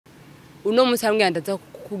uno munsi hamwe yandaza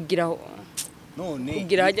kugiraho none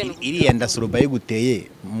iriya Nda Soloba yiguteye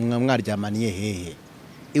mwaryamaniye hehe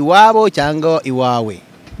iwabo cyangwa iwawe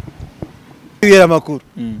yera makuru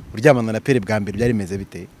uryamana na pere bwa mbere byari meze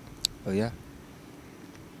bite oya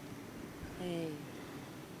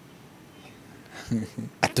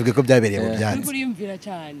atubwe ko byabereye mu byanze uriyumvira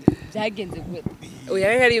cyane byagenze gute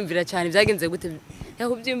oya yariyumvira cyane byagenze gute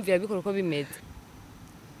yakubyumvira bikora ko bimeze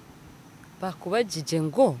bakubajije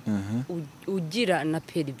ngo ugira na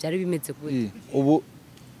peri byari bimeze gute ubu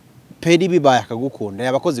peri bibaye akagukunda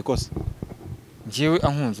yabakoze ikosa njewe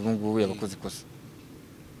ankunze ubu ngubu yabakoze ikosa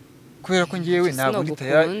kubera ko njewe ntabwo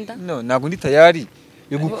ndi tayari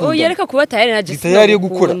yo gukunda oya reka kuba tayari na Jesse tayari yo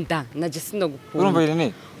gukora na Jesse no gukunda urumva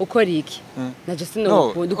Irene ukora iki na Jesse no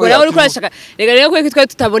gukunda ukora uri kurashaka rega ko twari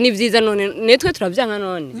tutabona ibyiza none netwe turabyanga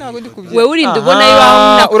none wewe urinda ubona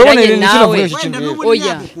iwawe urabona Irene nawe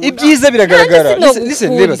oya ibyiza biragaragara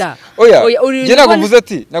listen neba oya je nakumvuze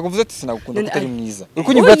ati sinagukunda kutari mwiza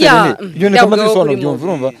ukunyumva ati Irene ibyo ni kamaze sono byumva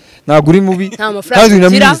urumva ntabwo uri mubi kandi na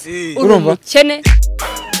mwiza urumva cyene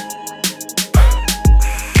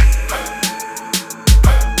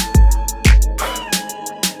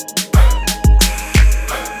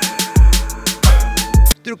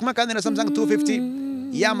kuma kandi na Samsung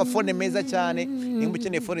 250 y'amafone meza cyane nimba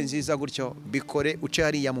ukeneye phone nziza gutyo bikore uce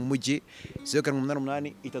hariya mu mujyi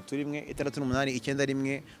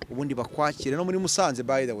 0788316891 ubundi bakwakire no muri Musanze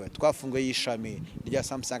by the way twafunguye yishami rya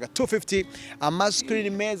Samsung 250 amascreen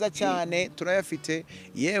meza cyane turayafite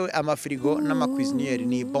yewe amafrigo n'amacuisiniere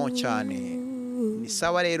ni bon cyane ni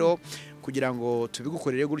sawa rero kugira ngo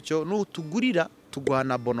tubigukorere gutyo n'utugurira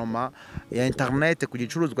tugwana bonoma ya internet ku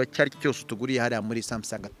gicuruzwa cyari cyose tuguriye hariya muri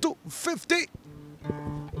Samsung 250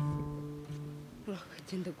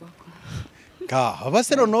 ka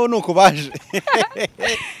abasero nuko baje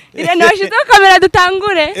Irene washize kamera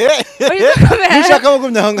dutangure ushaka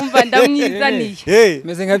bagumyanga umva ndamwizaniye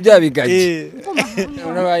meze nka bya bigaje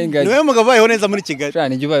urabaye ingaje niwe mugabo bayeho neza muri Kigali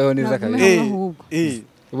cyane njye bayeho neza kabiri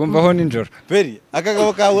ubumvaho ninjoro peri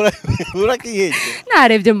akagabo ka urakiheke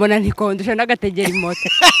narebye mbona ntikondusha n'agategera imoto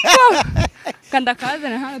kanda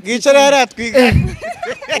kazana hano gicara hariya twiga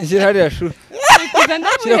njye hariya shuri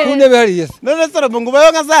shira ku ntebe hariya none Soloba ngo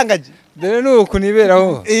bayeho nkazangaje dore nuko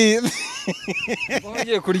niberaho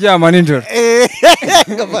bagiye kuryama ninjoro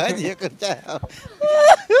bagiye kuryama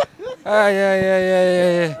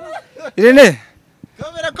ay Irene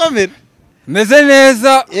komera meze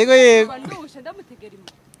neza yego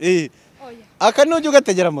aka nujye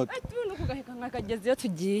ugategera moto nkakageze iyo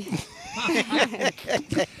tugiye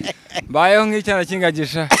bayeho nk'icyana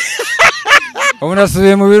kingagisha ubu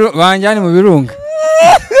nasubiye mu banjyane mu birunga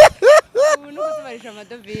ubu nuko tubarisha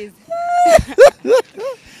amadovize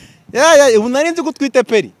ubu nari nzi gutwite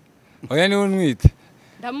peri oya niwe unwite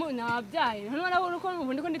nabyaye none uko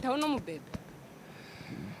ubundi ko nditaho no mu bebe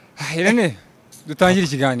Irene dutangire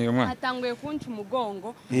ikiganiro mwana atanguye kunca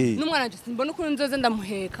umugongo n'umwana Jesse mbona uko nzoze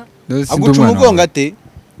ndamuheka aguca umugongo ate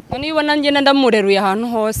none ibona nge ndamureruye ahantu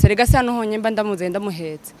hose rega se hano honye mba ndamuze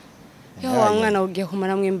ndamuhetse yo wa mwana ugiye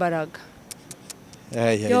kumaramo imbaraga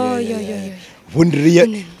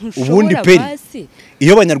ubundi peri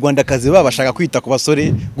iyo abanyarwandakazi babashaka kwita ku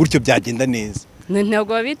basore gutyo byagenda neza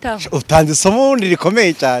ntabwo babitaho utanze isomo ubundi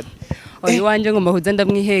rikomeye cyane oya wanje ngomba kuza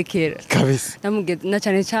ndamwihekera kabisa na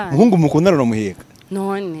cyane cyane umuhungu mukundana uramuheka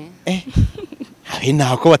none ari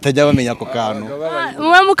nako batajya bamenya ako kantu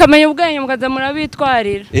muba mukamenya ubwenge mukaza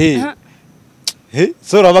murabitwarira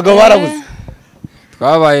sora abagabo barabuze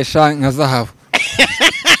twabaye nka zahabu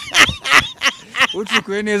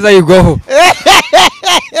ucukuye neza yigwaho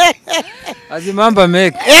azimamba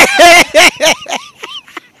meke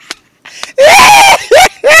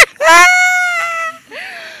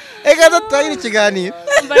ega dutangire ikiganiro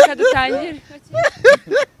mbareka dutangire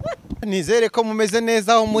nizere ko mumeze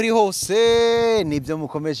neza aho muri hose nibyo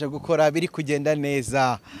mukomeje gukora biri kugenda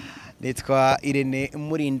neza nitwa Irene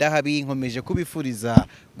Murinda habi nkomeje kubifuriza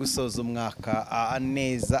gusoza umwaka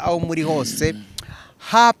neza aho muri hose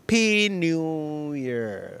happy new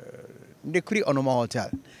year ndi kuri Onoma Hotel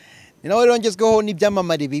ni nawe rongezweho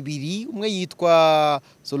n'ibyamamare bibiri umwe yitwa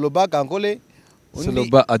Soloba Gangole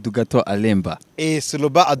Soloba Adugato Alemba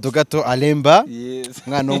Soloba Adugato Alemba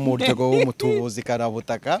mwana w'umuryango w'umutubuzi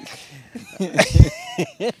karabutaka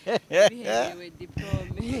biherewe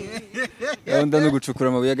diplome yanda no gucukura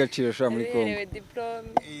amabuye y'agaciro sha muri Kongo biherewe diplome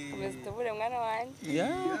komeza tubure mwana wanje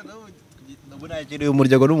nabunagiriye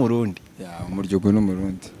umuryango n'umurundi umuryango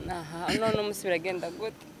n'umurundi none umusubira agenda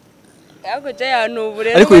gute yago je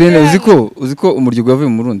yanubure ariko Irene uziko umuryango yavuye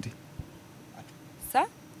mu Burundi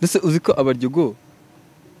ndetse uziko abaryogo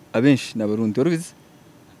abenshi n'abarundi warubize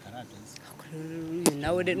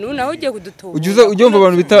nawe ugiye kudutunga ujya umva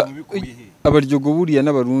abantu bita abaryogo buriya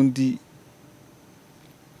n'abarundi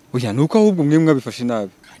oya nuko ahubwo mwe mwabifashe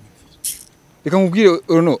nabi reka nkubwire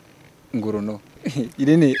Rono ngorono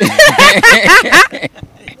Irene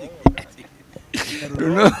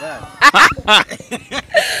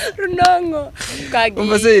runongo kagiye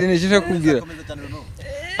umva se Irene nshaka kubwira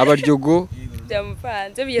abaryogo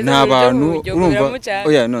byamupanze bigeze ni abantu urumva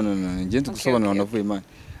oya no ngende gusobanura navuye man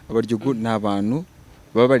abaryogo ni abantu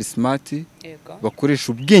baba bari smart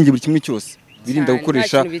bakoresha ubwenge buri kimwe cyose birinda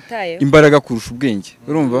gukoresha imbaraga kurusha ubwenge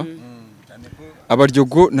urumva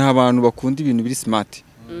abaryogo ni abantu bakunda ibintu biri smart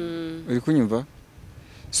uri kunyumva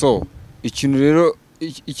so ikintu rero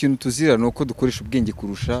ikintu tuzira nuko dukoresha ubwenge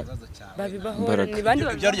kurusha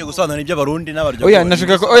byaryo gusobanura ibyo abarundi n'abaryogo oya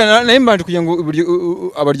nashaka ko oya nayimbanje kugira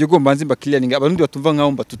ngo abaryogo mbanze mba clearing abarundi batumva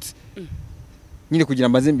nkaho mbatutse nyine kugira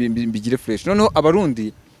mbanze mbigire fresh noneho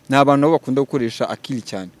abarundi ni abantu nabo bakunda gukoresha akili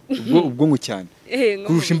cyane ubwonko cyane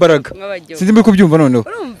kurusha imbaraga sinzi muri kubyumva noneho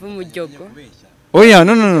urumva umuryogo oya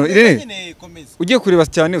no Irene ugiye kureba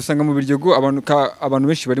cyane usanga mu biryogo abantu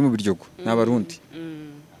benshi bari mu biryogo n'abarundi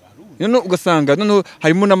none ugasanga noneho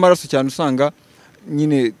harimo n'amaraso cyane usanga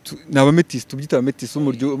nyine n'abametisi tubyita abametisi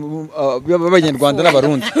b'abanyarwanda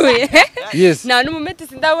n'abarundi yes nta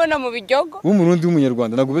n'umumetisi ndabona mu biryogo w'umurundi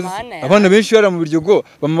w'umunyarwanda ntabwo beze abana benshi bari mu biryogo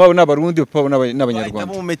bamwe babo n'abarundi papa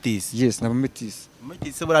n'abanyarwanda yes n'abametisi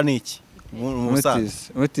umumetisi bura niki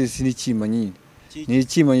umumetisi ni ikima nyine ni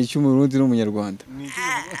ikimanyi cy'umurundi n'umunyarwanda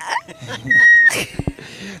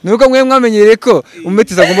nuko mwe mwamenyereye ko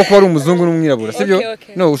umumetisi agomba kuba ari umuzungu n'umwirabura sibyo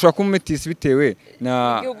no ushaka umumetisi bitewe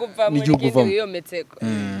na n'igihugu uvamo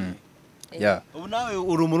ubu nawe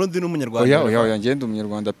uri umurundi n'umunyarwanda oya ngende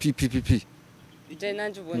umunyarwanda pi je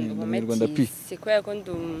nanje ubundi umumetisi ko yako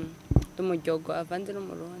ndumuryogo avanze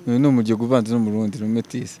n'umurundi no umuryogo uvanze n'umurundi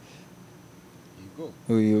n'umumetisi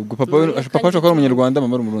ubwo papa ashaka kuba umunyarwanda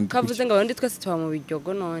mama ari umurundi kavuze ngo abarundi twese tuba mu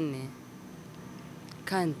biryogo none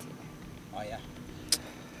kandi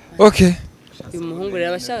okay uyu muhungu rero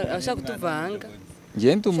abashaka kutuvanga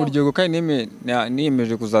ngende umuryogo kandi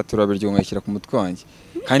niyemeje kuzatura biryogo nkashyira ku mutwe wanjye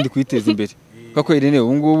kandi kwiteza imbere kuko Irene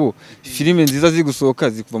ubu ngubu filime nziza ziri gusohoka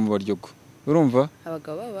zikuva mu baryogo urumva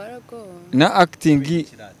abagabo barago na acting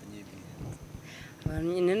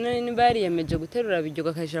nyine bariyemeje guterura biryogo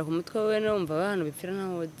akayishyira ku mutwe we numva abantu bipfira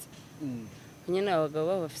ntahoze nyine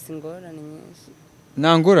abagabo bafite ingorane nyinshi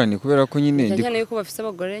nta ngorane kubera ko nyine cyane yuko bafite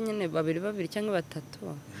abagore nyine babiri cyangwa batatu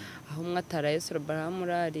aho umwe ataraye sura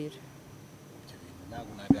baramurarira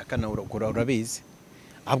ntabwo nabihakana urabizi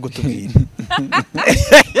ahubwo tubwire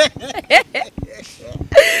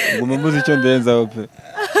nguma mbuze icyo ndenzaho pe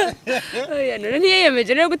oya none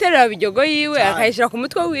ntiyemeje rero guterura biryogo yiwe akayishyira ku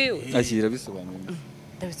mutwe wiwe ashyira bisobanura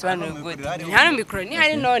ndabisobanura gute hano mikoro ni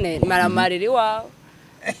hari none maramarira iwawe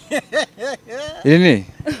Irene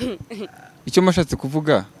icyo mashatse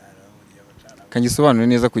kuvuga kangisobanure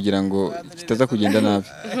neza kugira ngo kitaza kugenda nabi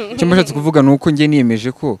icyo mashatse kuvuga nuko ngiye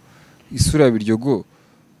niyemeje ko isura ya biryogo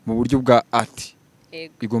mu buryo bwa art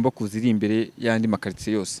igomba kuza iri imbere y'andi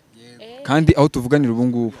makaritsiye yose kandi aho tuvuganira ubu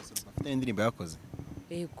ngubu indirimbo yakoze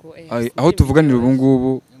aho tuvuganira ubu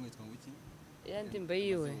ngubu indirimbo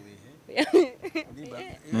yiwe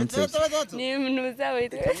ni nuza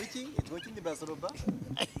witwa Inda Soloba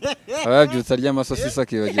ababyutsa ry'amasosi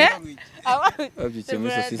sakibagiye ababyukiye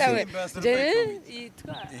muri sosisi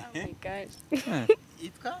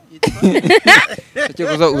yitwa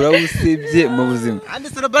urawusibye mu buzima Inda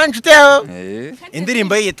Soloba nshuti yawe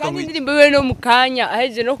indirimbo yitwa indirimbo we no mukanya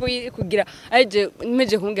aheje no kugira aheje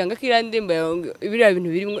meje kumbwira ngo akira indirimbo ibira bintu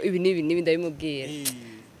birimo ibi nibi ndabimubwira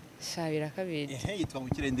shabira kabiri yitwa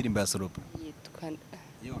mukire indirimbo ya Soloba yitwa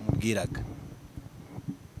yo mubwiraga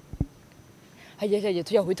hajya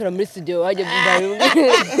tujya kubitora muri studio hajya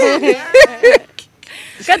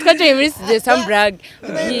twaje muri studio some brag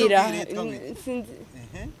bwira sinzi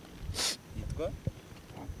yitwa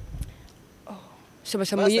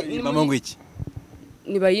shabasha mama ngo iki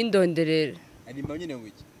niba yindonderera ari mama nyine ngo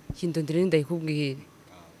iki yindonderera ndayikubwira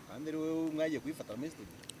kandi ari wowe mwagiye kuyifata muri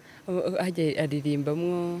studio hajya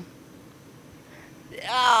aririmbamwo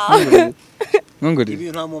ngongori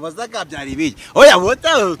ibintu ntamubazaga byari biki oya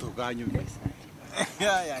botaho tukanyumvise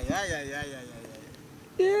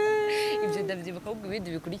ibyo ndabyibuka ahubwo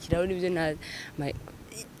ibindi bikurikiraho nibyo nta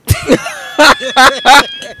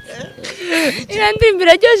irandimba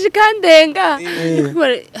iraryoshye ikandenga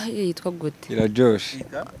yitwa gute iraryoshye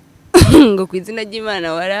ngo ku izina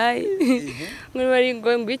ry'Imana waraye ngo bari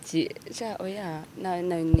ngo iki oya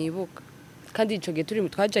nibuka kandi ico gihe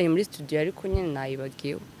twajanye muri studio ariko nyine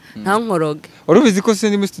nayibagiwe nta nkoroge urubizi ko se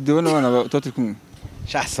ndi muri studio n'abana batatu kumwe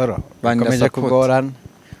Shasoro Banira bakomeje support. kugorana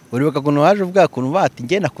uribuka kuntu waje uvuga kuntu bati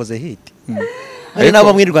nge nakoze hit ari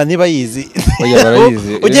nabo mwirwa ntibayizi Oya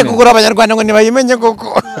barayizi. ugiye kugura abanyarwanda ngo ntibayimenye koko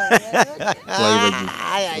Wayibagiye.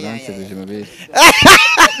 Uransebeje mabere.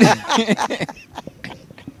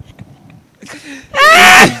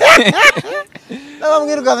 nabo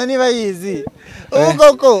mwirwa ntibayizi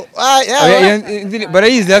ubwo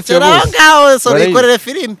Barayizi hafi ya bose. ngaho so bikorere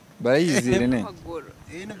filime Barayizi Rene.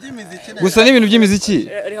 ibintu by'imiziki Gusa n'ibintu by'imiziki.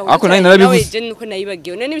 Ako nari narabivuze. Je nuko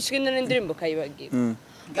nayibagiwe none bishikinde n'indirimbo kayibagiwe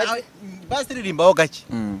basiririmbaho gake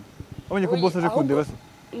Abonye ko boss aje kundeba se.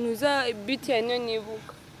 nuza beat ya niyo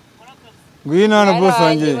nibuka Ngwino hano boss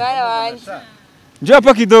wanjye. mwana wanje Njoo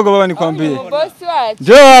hapa kidogo baba nikwambie. boss wacu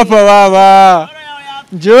Njoo hapa baba.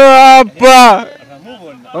 Njoo hapa.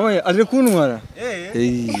 Oye, aje kuntwara.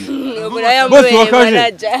 uburaya Boss mbere wakaje.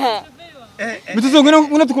 manager Bituzo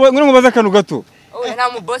ngwino mubaza akantu gato. oya nta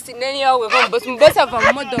mu boss nene yawe ko mu boss ava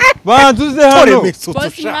mu modoka Bantuze hano.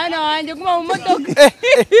 boss mwana wanje kuma mu modoka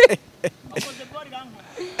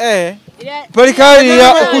Parikari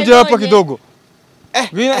ya kuja hapa kidogo.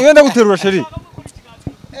 Ngenda guterura sheri.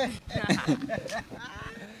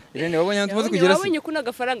 Irene wabonye tumaze kugera se. wabonye kuna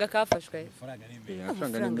agafaranga kafashwe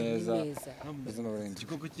Amafaranga ni meza.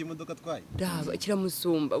 ikoko cy'imodoka twaye daba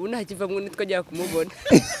kiramusumba ubu ntakiva ngo nitwajya kumubona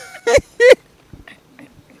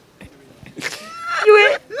iwe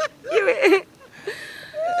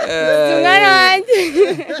mwana wanje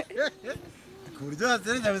ku buryo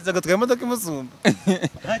haserenya bizaga twaye imodoka imusumba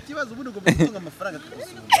nta kibazo ubundi ugomba gutunga amafaranga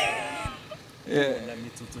tukasumba na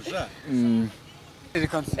mitutusha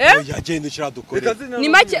yagenda ukira dukore ni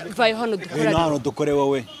make vayo hano dukora hano dukore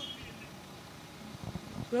wowe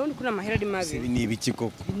urabona kuna amahera ari mabi ibi ni ibiki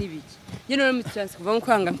koko ni biki yeno no mitsansi kuva nko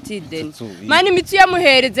kwanga mtideni mani imitu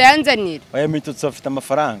yamuhereza yanzanira oya mitutsi afite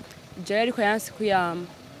amafaranga je ariko yansi kuyama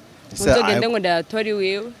uzogende ngo ndayatori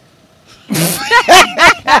wiwe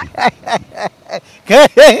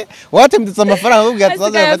watemutse amafaranga ubwo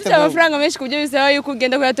yatsaza afite amafaranga menshi kubyo bisaba yuko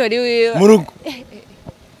ugenda kuyatori wiwe mu rugo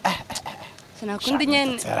sinakundi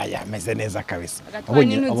nyene yameze neza kabisa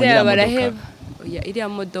abonye ntuzera baraheba oya iriya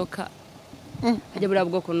modoka ajya bura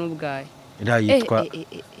bwoko n'ubwaye irayitwa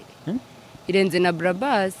irenze na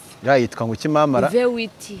Brabas irayitwa ngo kimamara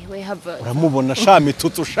vewiti we have uramubona sha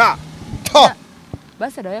mitutu sha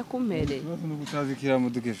basa rayo kumpereye N'ubutazikira mu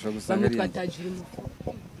dukesha gusanga ari. bamutwatajira mu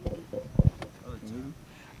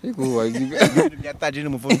Ariko waziga byataje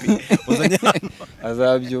n'umuvumbi uzanye hano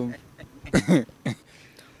azabyumva.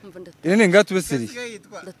 Irene ngatube seri.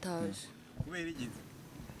 ndataje kubera igize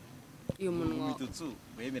iyo munwa mitutsu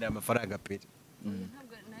wemera amafaranga pere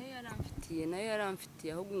ntabwo nayo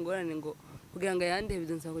yaramfitiye ahubwo ingorane ngo kugira ngo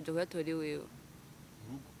yandebe nsaba kujya kuyatora iwewe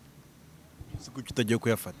siko kitagiye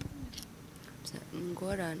kuyafata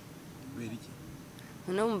ingorane kubera iki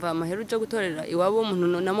none wumva amahera ujya gutorera iwabo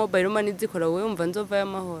umuntu na mobile money zikora wowe wumva nzova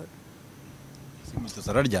y'amahoro mitutsu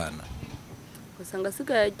araryana usanga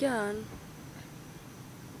asigaye ajyana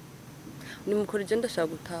ni mukora igenda ashaka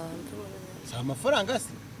gutaha si amafaranga se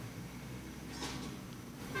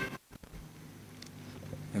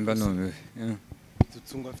Emba nome.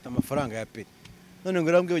 mitutsu ngo afite amafaranga ya pere none ngo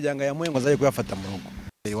urambwe kugira ngo yamuhe ngo azaye kuyafata mu rugo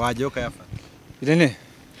wajyayo ukayafata Irene.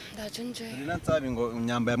 ndaje nje Nsabi ngo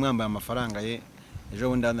myamba yamwambaye amafaranga ye ejo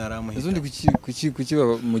bundi hano yaramuhe Ezundi kuki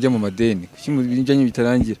mujya mu madeni? Kuki mubijanye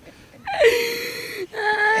bitarangira?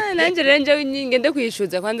 nanjye rero nje ngende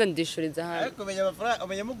kwishyuza kwanza ndishuriza hano ariko menya amafaranga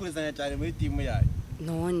umenya mugurizanya cyane muri timu yayo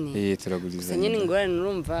none Turaguriza. gusa nyine ingorane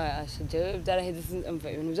urumva ashaje byaraheze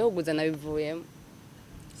ibintu byo kuguzana bivuyemo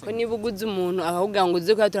ko niba uguze umuntu ahubwo ngo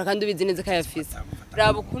uze kuyatura kandi ubizi neza ko ayafise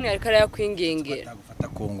raba ukuntu yariko arayakwingengera gufata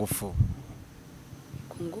ku ngufu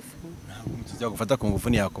ku ngufu tujya gufata ku ngufu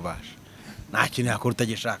ntiyakubasha nta kintu yakora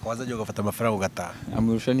utagishaka wazajya ugafata amafaranga ugataha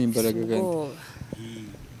Amurusha n'imbaraga kandi.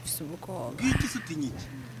 ufise ubwoba bw'iki se utinyiki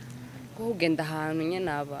ko ugenda ahantu nyine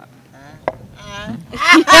aba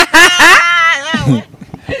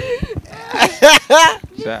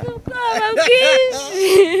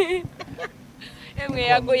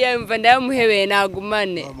emwe yamva ndayamuhebeye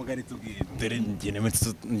nagumane mugari tubwire dore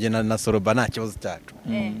njye na Soloba nta kibazo cyacu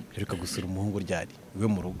reka gusura umuhungu ryari iwe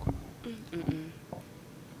mu rugo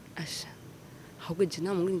asha ahubwo je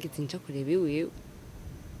nta mugore ngeze nja kureba iwiwe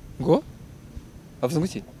Ngo? Avuze ngo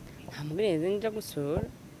iki? nta mugore ngeze nja gusura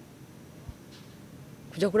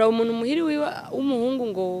kujya kuraba umuntu muhiri wiwe w'umuhungu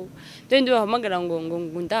ngo ndi bahamagara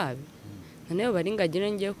ngo ndabe none bari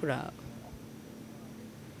ngagire ngiye kuraba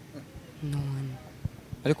none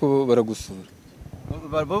Ariko baragusura.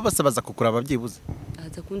 bo bose baza kukuraba byibuze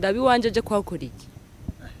aza kundaba iwanje aje kuhakora iki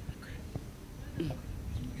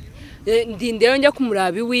ndindeyo njya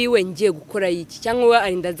kumuraba iwiwe ngiye gukora iki cyangwa we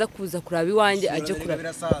arinda aza kuza kuraba iwanjye aje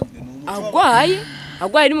kuraba agwaye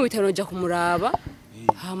ari mu bitaro njya kumuraba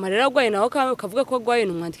hama rero agwaye naho kavuga ko agwaye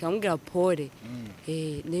n'umwandika amubwira pole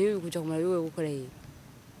niyo kujya kumuraba iwiwe gukora iki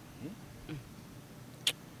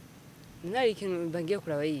nari ikintu mbangiye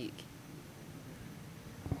kuraba yiki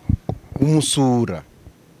umusura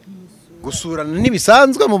gusurana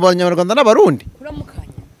nibisanzwe mu banyarwanda n'abarundi kuramukanya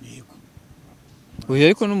oya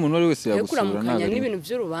ariko n'umuntu wari wese yagusura kuramukanya n'ibintu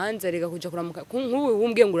by'urubanza rega kuja kuramuka nk'ubu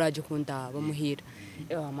wumbwiye ngo uraje kundaba muhira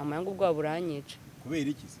mama yangu ubwo buranyica kubera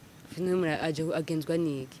iki n'umwe aje agenzwa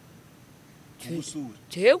niki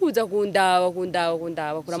je kuza kundaba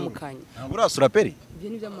kuramukanya urasura peri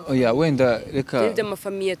oya wenda reka ibyo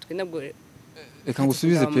amafamiye twe nabwo reka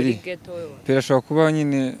ngusubize peri ashobora kuba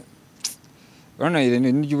nyine urana Irene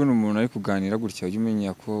n'iryo ubona umuntu ari kuganira gutya ujye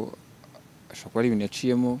umenya ko ashobora kuba ari ibintu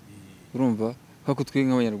yaciyemo urumva ko twe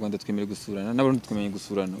nk'abanyarwanda twemere gusurana n'abantu twemenye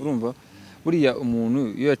gusurana urumva buriya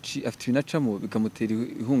umuntu iyo afite ibinacamo bikamutera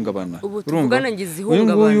ihungabana urumva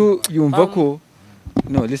uyu yumva ko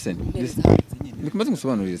no listen nikumaze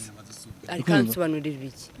gusobanurira arikansobanurira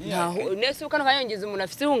ibiki ntaho nese ukana kanyongeza umuntu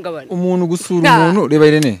afite ihungabana umuntu gusura umuntu reba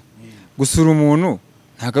Irene gusura umuntu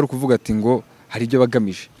ntago ari kuvuga ati ngo hari ibyo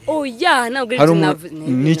bagamije oya ntabwo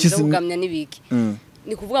ari kugamya nibiki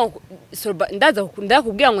ni kuvuga ngo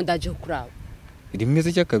ndakubwira ngo ndaje kuraba rimwe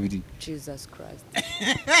cya kabiri Jesus Christ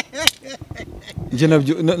je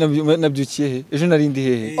nabyukiye he ejo narindi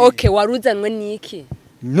hehe okay waruzanwe niki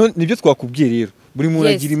nibyo twakubwiye rero buri muntu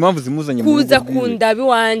agira impamvu zimuzanye mu kuza kundabi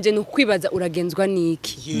wanje no kwibaza uragenzwa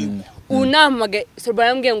niki unamage Soloba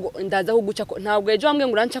yambwiye ngo ndaza kuguca ko ntabwo ejo wambwiye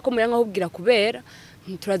ngo uranca ko muri nkahubwira kubera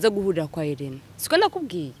turaza guhurira kwa Irene siko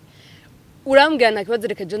nakubwiye urambwira nta kibazo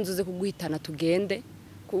reka je nzuze kuguhitana tugende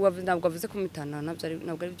ntabwo avuze kumitana ntabwo ari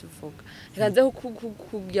byo uvuga reka nze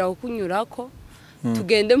kugira kunyurako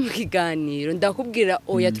tugende mu kiganiro ndakubwira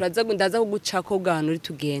oya ndaza kugucako bwantu uri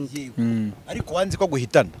tugende ariko wanzi ko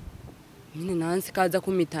guhitana nyine nansi kaza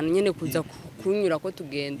kumitana nyine kuza kunyura ko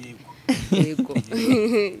tugende yego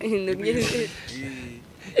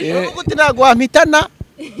uti ntabwo wampitana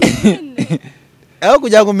aho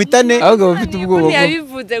kugira ngo mitane ahubwo bafite ubwoba bwo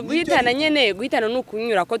yabivuze guhitana nyene guhitana no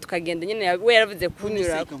kunyura ko tukagenda nyene we yaravuze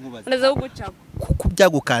kunyura ndaza kuguca kuko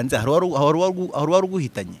byagukanze hari wari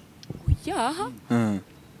uguhitanye yaha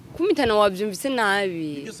kumitana wabyumvise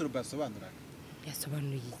nabi ibyo Soloba yasobanura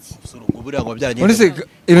yasobanuye iki ngo buriya ngo byaranye uretse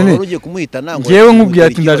Irene ugiye kumuhitana ngo ngewe nkubwiye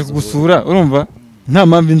ati ndaje kugusura urumva nta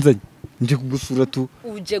mpamvu inzanye nje kugusura tu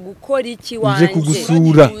uje gukora iki wanje nje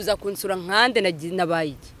kugusura uza kunsura nkande nabaye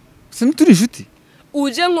iki sinuturi inshuti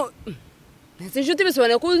uje ngo nzi inshuti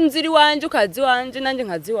bisobanura ko unziri wanje ukazi wanje nanje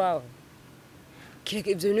nkazi wawe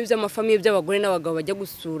kireke ibyo bintu by'amafamiye by'abagore n'abagabo bajya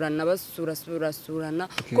gusurana surana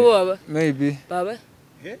ko baba maybe baba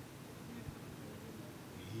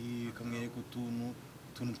kamwe kutuntu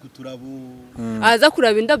tw'uturabo aza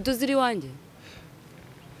kuraba indabyo ziri wanje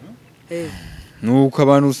nuko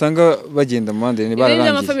abantu usanga bagenda mu mande ni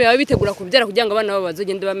bararangiye n'amafamiye baba bitegura kubyara kugira ngo abana babo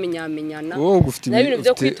bazogende bamenyana n'ibintu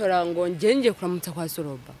byo kwitora ngo ngiye kuramutsa kwa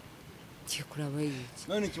Soloba kuraba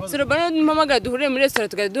yiki Soloba mpamagara duhure muri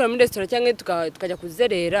restaurant tukajya muri restaurant cyangwa tukajya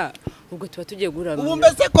kuzerera ubwo tuba tugiye guhura ubu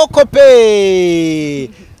mbese koko pe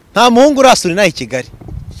nta muhungu urasura nahi Kigali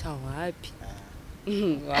wapi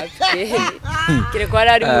kire ko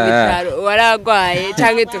ari mu bitaro waragwaye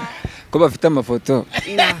cyangwa ko bafite amafoto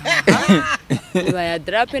niba ya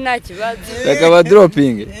drape nta kibazo bakaba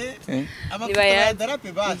dropping niba ya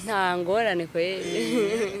drape basi nta ngorane ko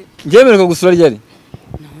ngemererwa gusura ryari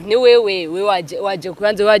ni wewe waje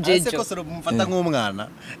kubanze waje ese ko Soloba umufata nk'umwana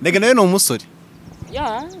ndege nawe ni umusore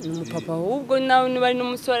ya ni umupapa ahubwo nawe niba ari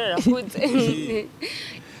n'umusore arakuze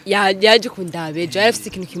yaje kundabeje afite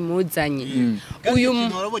ikintu kimuzanye uyu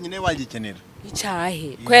muntu warabonye nawe wagikenera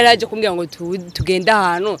icahe ko yaraje kumbwira ngo tugenda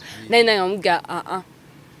ahantu nari ngamubwira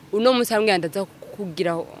uno munsi ambwira ndaza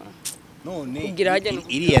kugira none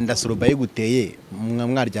iriya nda Soloba yiguteye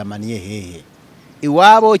mwaryamaniye hehe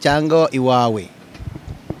iwabo cyangwa iwawe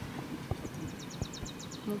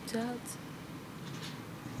mu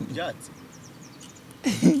byatsi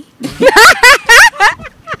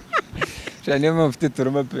cyane mufite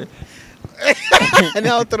toroma pe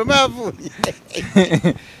naho toroma yavuye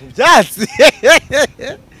mu byatsi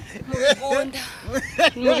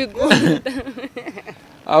mu bigunda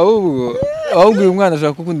ahubwo uyu mwana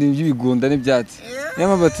ashaka gukunda iby'ibigunda n'ibyatsi niyo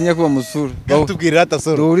mpamvu batinya kuba musura tubwirira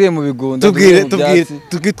atasoro duhuriye mu bigunda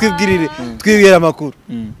twibwire amakuru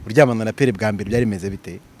uryamana na pere bwa mbere byari bimeze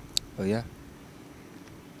bite oya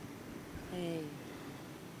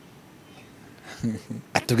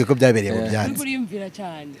tubwiye ko byabereye mu byanze uriyumvira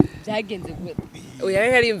cyane byagenze gute oya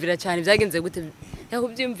yariyumvira cyane byagenze gute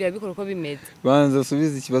yakubyumvira bikora ko bimeze banza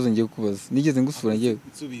subiza ikibazo ngiye kubaza nigeze ngusura ngiye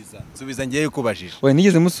subiza ngiye kubajije oya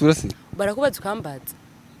nigeze musura se barakubaza ukambaza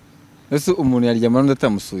ese umuntu yaryama n'undi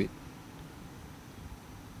atamusuye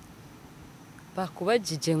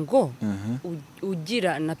bakubajije ngo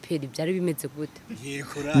ugira na peri byari bimeze gute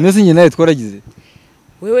nese njye nawe twaragize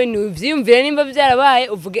wewe nuvyiyumvire nimba byarabaye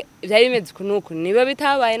uvuge byari bimeze kunuko niba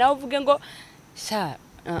bitabaye nawe uvuge ngo sha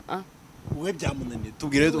we byamunaniye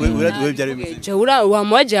tubwire we byari bimeze je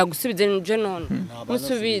wamuwaje yagusubize nje none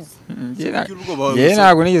musubize je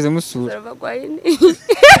ntago nigeze musura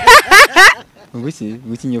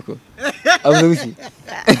Guki nyoko avuze guki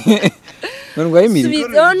none ngwaye miri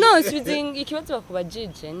subize ikibazo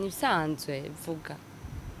bakubajije nibisanzwe vuga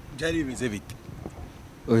byari bimeze bite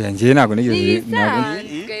oya ngiye ntago nigeze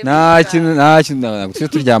nta kintu ntabwo tujye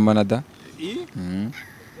turyamana da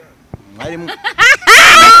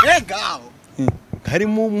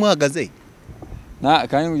harimo umuhagaze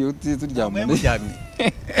kandi ngo tujye turyamana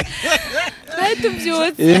twari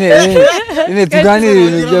tubyutse ine tuganire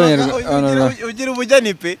ibintu by'abanyarwanda ugira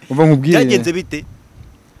ubujyani pe uva nkubwire byagenze bite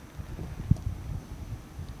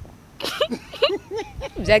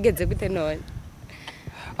byagenze gute none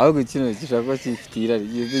ahubwo kino gishaka ko kifitiye irari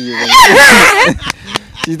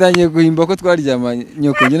kitangiye guhimba ko twaryamanye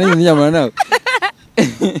nyoko njye nanjye ndyamana nawe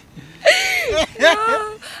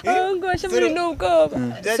ngo shamuri n'ubwoba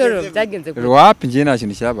soro byagenze gute wapi njye nta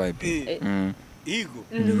kintu cyabaye pe Igo.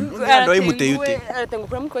 Umwana wayimuteye ute? Aratanga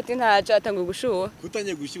kuri mukoti ntaca atanga gushuha.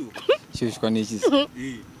 Kutanye gushuha. Cyushwa n'iki?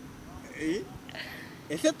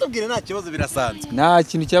 Ese tubwire nta kibazo birasanzwe. Nta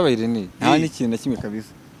kintu cyabaye Irene, nta n'ikintu nakimwe kabisa.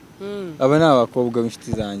 Aba ni abakobwa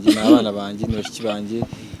b'inshuti zanjye, n'abana banjye, n'abashiki banjye,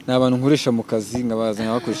 n'abantu nkoresha mu kazi ngabaza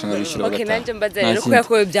ngabakoresha ngabishura bagata. Okay nanje mbaza rero ko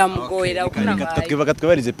yakoye byamugorera ukuna. Twibaga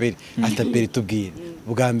twabarize peri. Ata peri tubwire.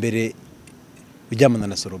 Bwa mbere uryamana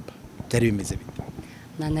na Soloba. Byari bimeze bite?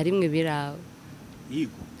 Na rimwe birawe.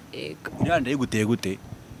 Yego. Iranda yiguteye gute?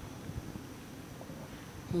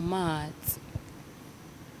 Mu mazi.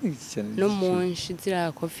 No munshi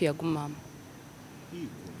zira kofi ya gumama.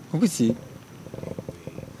 Kuki?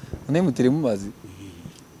 None mutere mu mazi.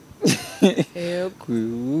 Yego.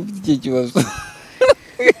 Iki kibazo.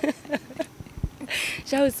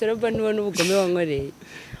 Shaho Soloba nubona ubugome wankoreye.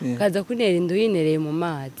 Ukaza kunera indu yinereye mu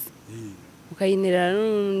mazi. Ukayinerera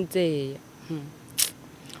n'unzeya.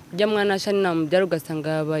 Ujya mwana shani na mubyaro ugasanga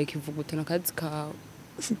yabaye ikivuguto n'akazi kawe.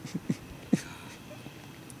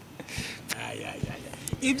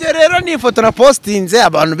 Ibyo rero ni ifoto na postinze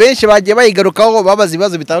abantu benshi bagiye bayigarukaho babaza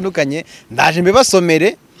ibibazo bitandukanye ndaje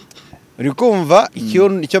mbibasomere uri kumva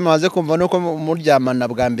icyo maze kumva nuko muryamana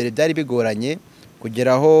bwa mbere byari bigoranye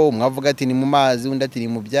kugeraho umwavuga ati ni mu mazi undi ati ni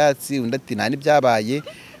mu byatsi undi ati nta n'ibyabaye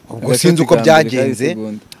ubwo sinzi uko byagenze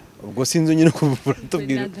ubwo sinzi nyine ko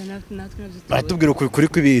buratubwira baratubwira kuri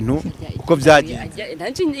kw'ibintu uko byagenze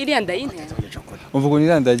nanje iranda yintera umva ukuntu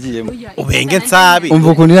iranda yagiyemo ubenge Nsabi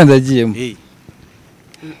umva ukuntu iranda yagiyemo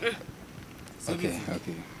okay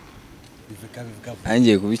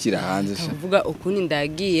angiye kubikira hanze sha uvuga ukuntu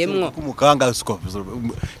ndagiyemwo kumukanga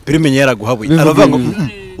perimenye yaraguhabuye aravuga ngo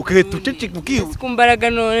ukahita uceceka kumbaraga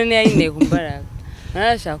none yayine kumbaraga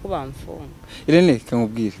narashaka ko bamfunga Irene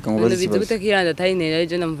kamubwire kamubaza ikibazo bite kiranda atayinera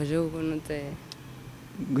ejo namufashe ukuntu nze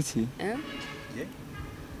guki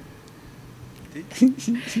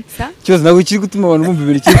sa cyose nawe kiri gutuma abantu bumva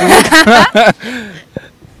ibintu kiri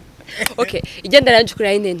okay igenda nanje kuri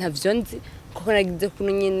yayine ntavyo nzi kuko nagize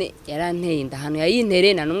kuno nyene yaranteye inda hano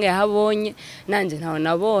yayintere na numwe yahabonye nanje ntaho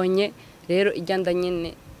nabonye rero igenda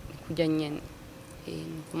nyene kujya nyene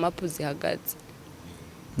ku mapu zihagaze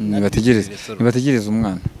nibategereze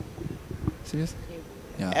umwana serious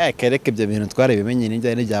kereke ibyo bintu tware bimenye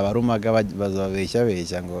n'ijya n'ijya barumaga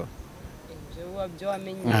bazabeshya ngo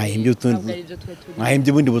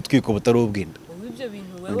mwahimbye ubundi butwiko butari ubwinda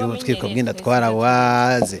ibyo butwiko bw'inda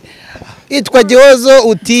twarawaze itwa Gihozo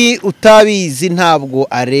uti utabizi ntabwo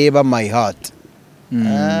areba my heart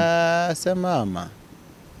se mama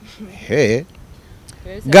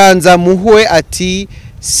Ganza muhwe ati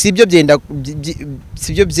sibyo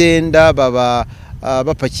byenda baba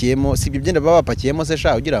bapakiyemo sibyo byenda baba bapakiyemo se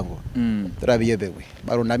sha ugira ngo turabiyobewe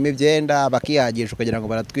barunamye byenda bakiyagisha kugira ngo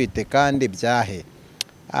baratwite kandi byahe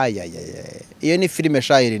iyo ni filime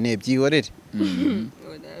shayiri ne byihorere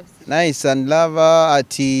Nice and Lover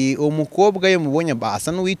ati umukobwa yo mubonye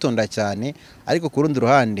basa n'uwitonda cyane ariko ku rundi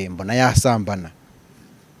ruhande mbona yasambana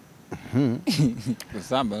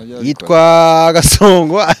yitwa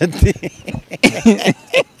Gasongo ati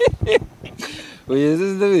oya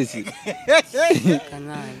ndabeshye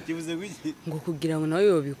kanani kivuze gwiki ngo kugira ngo nawe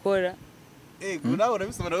yobikora nawe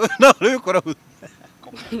urabisomera nawe urabikora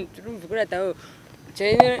turumva kuri ataho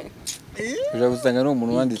cyane urabusanga no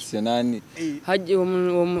umuntu wanditse nani haje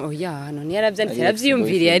umuntu oya hano ntiyarabyanditse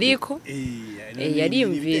yaravyiyumviriye ariko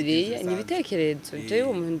yariyumviriye ni bitekerezo je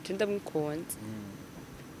umuntu tunda mwikonze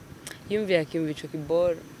yumvira kimva ico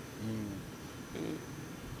kiboro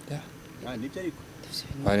nibyo ariko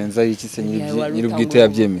barenza iki se nyirubwite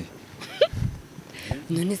yabyemeye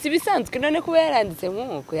none si bisanzwe none kuba yaranditse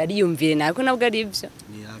nkuko yariyumvire nako nabwo ari ibyo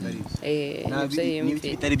ni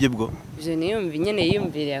bitari byo bwo je niyumvi nyene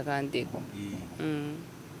yiyumvire akandika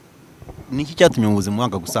niki cyatumye mu buzima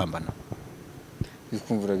wanga gusambana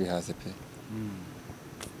bikumvura bihaze pe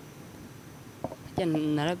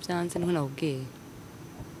narabyanze niko nakubwiye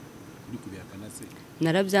uri kubihakana se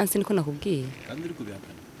narabyanze niko nakubwiye kandi uri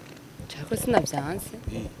kubihakana cyako sinabyanze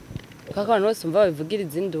kaka abantu bose umva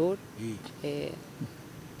bavugiriza induru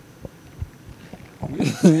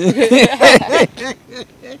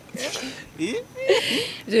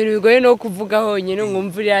ibyo bigoye no kuvuga honyine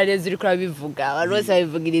ngumva uri yareze uri kurabivuga abantu bose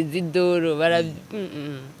babivugiriza induru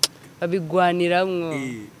babigwaniramwo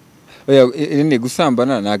oya irene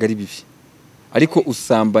gusambana ntago ari bibi ariko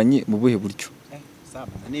usambanye mu buhe buryo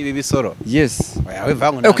nibi bisoro yes oya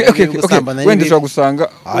vangu gusambana wenda ushobora gusanga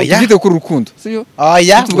ugite ku rukundo siyo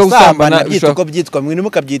oya gusambana byitwa byitwa mwini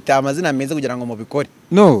mukabyita amazina meza kugira ngo mubikore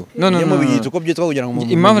no mu byitwa uko byitwa kugira ngo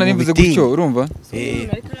impamvu nanivuze gutyo urumva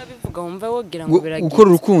arabivuga wumva wogira ngo biragiye ukora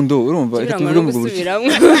urukundo urumva katuvuge mu buryo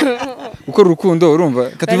ukora urukundo urumva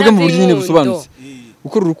katuvuge mu buryo nyine busobanutse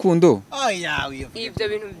ukora urukundo ibyo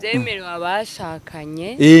bintu byemerewe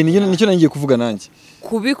abashakanye nicyo nangiye kuvuga nanjye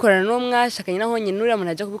kubikorana no mwashakanye naho nyine uriya muntu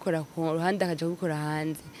ajya kubikora ku ruhande akaja kubikora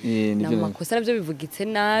hanze n'amakosa nabyo bivugitse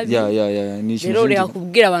nabi rero uriya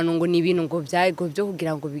kubwira abantu ngo ni ibintu ngo byago byo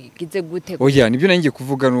kugira ngo bigize gute oya nibyo nangiye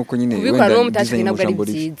kuvuga nuko nyine kubikora no mutashakanye nabwo ari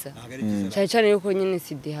byiza cyane cyane yuko nyine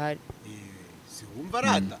sidihari wumva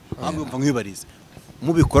rada ahubwo mva nkwibariza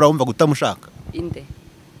mubikora wumva gutamushaka inde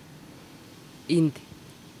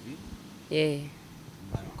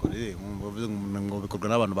babikoreye ngo bikorwa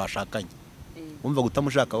n'abantu bashakanye wumva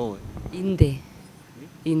gutamushaka wowe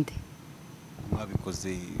inde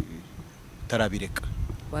mwabikoze utarabireka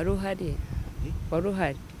wari uhari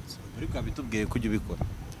ariko abitubwiye ko ujya ubikora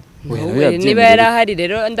niba yari ahari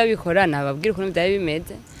rero ndabikora nababwira ukuntu byari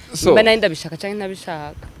bimeze mba nari ndabishaka cyangwa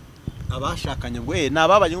ntabishaka abashakanye ngo ni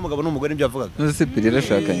ababanye nk'umugabo n'umugore nibyo yavugaga nose pe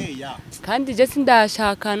yarashakanye kandi je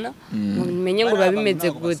sindashakana mumenye ngo babimeze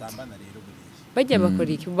gute bajya bakora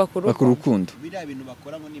iki bakora urukundo biriya bintu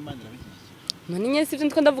bakora ngo n'Imana irabishyigikiye none nyine sivyo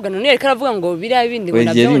ndiko ndavuga none reka aravuga ngo biriya bindi ngo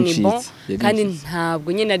nabyo ni bon kandi ntabwo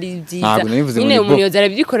nyine ari byiza nyine umuntu yoza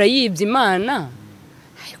arabikora yibye Imana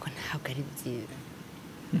ariko ntabwo ari byiza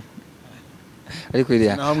ariko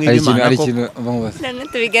ari ikintu bamubasa none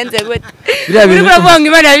tubigenze gute biriya bintu uravuga ngo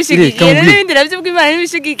Imana yabishigikiye n'ibindi navyo bw'Imana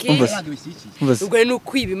yabishigikiye ubwo ni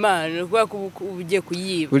ukwiba Imana kuba ugiye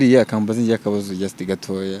kuyiba buriya akambaza ngiye akabazo just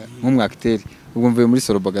gatoya nk'umwakteri ubwo mvuye muri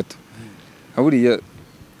Soloba gato buriya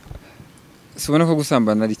subona ko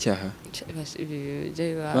gusambana ari icyaha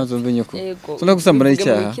bazo mvenye ko subona gusambana ari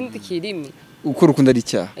icyaha uko urukundo ari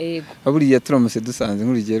icyaha buriya turamuse dusanze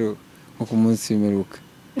nk'urugero nko ku munsi w'imperuka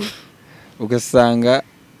ugasanga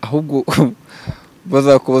ahubwo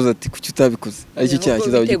bazakubaza ati kuki utabikoze aricyo cyaha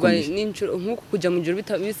kizaba gikomeye nk'uko kujya mu ijoro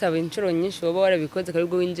bisaba inshuro nyinshi waba warabikoze kandi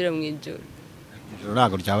ubwo winjira mu ijoro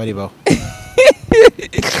ntabwo ryaba ribaho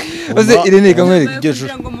Oze Irene kamwereka iryo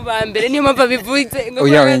joro ngo mu bambere niyo mpamvu bivuze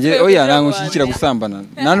oya ntango nshyikira gusambana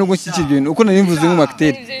nta nubwo nshyikira ibintu uko nari mvuze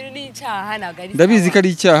nk'umakteri ndabizi ko ari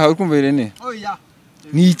icyaha ukumva Irene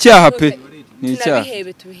ni icyaha pe ni icyaha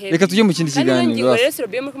reka tujye mu kindi kiganiro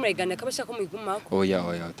oya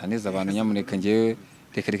utaneza abantu nyamuneka ngewe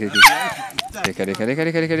reka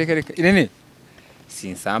Irene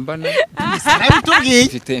sinsambana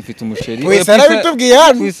mfite umusheri wese arabitubwiye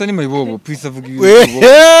hano wese ni mayibobo pwisa avuga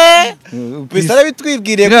wese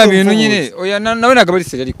arabitwibwiriye ko ibintu nyine oya nawe ntabwo ari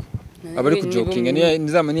seri ariko abari ku joking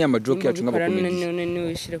nizama ni ama joke yacu nk'abakomedi none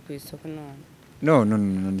wishire ku isoko none no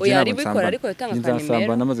oya aribikora ariko yatanga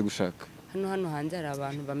kanimero namaze gushaka hano hanze hari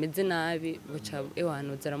abantu bameze nabi baca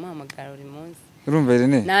ewanuza aramuhamagara buri munsi urumva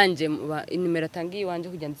Irene nanje inimero atangiye wanje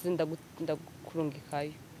kujya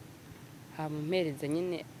ndakurungikayo hampereza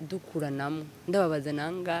nyine dukuranamo ndababaza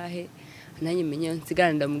nangahe nanjye menye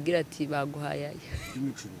nsigara ndamubwira ati baguhaye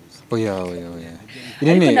oya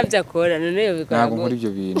Irene ariko nabyakora none yo bikora ntabwo muri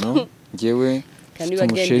ibyo bintu ngewe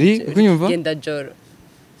umusheri kunyumva genda joro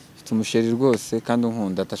umusheri rwose kandi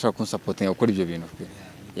unkunda atashaka kunsapotinga gukora ibyo bintu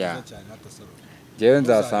jewe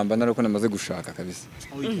nzasambana ariko namaze gushaka kabisa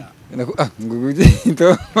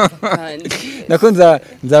nako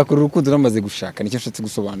nzakora urukundo namaze gushaka nicyo nshatse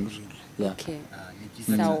gusobanura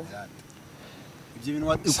sawa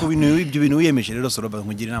ibyo bintu wiyemeje rero Soloba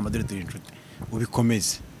nkugira inama dore turi inshuti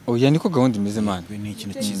ubikomeze oya niko gahunda imeze man ni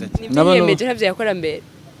ikintu cyiza nibyo yiyemeje ntabyo yakora mbere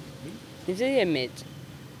nibyo yiyemeje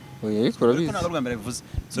oya bikora bizi ntabwo rwa mbere bivuze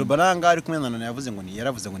Soloba nanga ari kumwe na yavuze ngo ni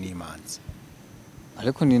yaravuze ngo ni imanzi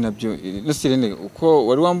ariko ni nabyo Sirene uko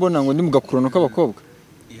wari wambona ngo ndi mu gakurono k'abakobwa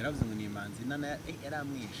yaravuze ngo ni imanzi nana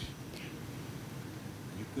yaramwishe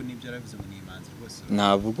ariko nibyo yaravuze ngo ni imanzi rwose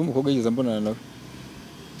navuga umukobwa yigeze mbonana nawe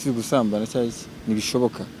turi gusambana cyari iki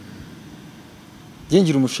nibishoboka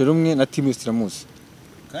ngira umusheri umwe na timu Siramusi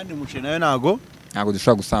kandi umusheri nawe ntago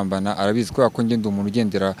dushobora gusambana arabizi ko yako ngende umuntu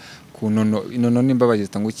ugendera ku inono nimbabagize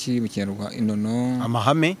tanguki mu Kinyarwanda inono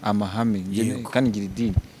amahame kandi ngira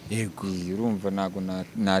idini yego urumva nago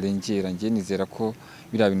narengera ngiye nizera ko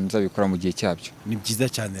bira bintu nzabikora mu gihe cyabyo ni byiza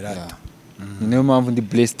cyane rata niyo mpamvu ndi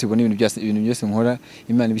blessed ubona ibintu byose nkora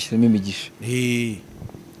Imana ibishyiramo imigisha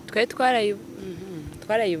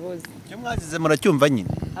twarayiboze cyo mwazize muracyumva nyine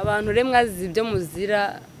abantu re mwazize ibyo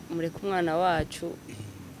muzira mureke umwana wacu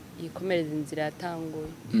yikomereza inzira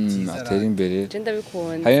yatanguye atera imbere je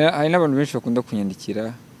ndabikunda hari n'abantu benshi bakunda kunyandikira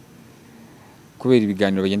kubera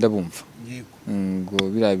ibiganiro bagenda bumva ngo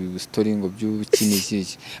birabi story ngo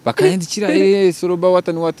by'ukiniki bakanyandikira Soloba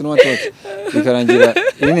watani bikarangira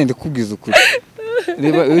ine ndikubwiza ukuri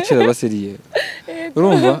reba wicira baseriye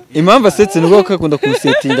urumva impamvu asetse nubwo akakunda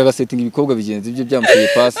kumusetinga agasetinga ibikobwa bigenze ibyo byamusiye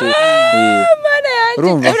passe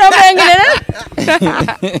urumva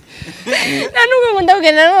nubwo ngunda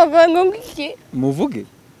kugenda ngo iki muvuge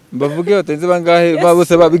mbavuge batenze bangahe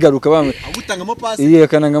bose babigaruka bamwe agutangamo passe iye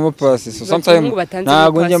kanangamo passe so sometimes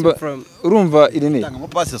ntago njya urumva Irene tangamo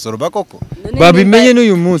passe Soloba koko babimenye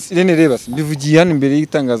n'uyu munsi Irene reba mbivugiye hano imbere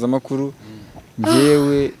y'itangazamakuru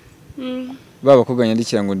ngewe baba kuganya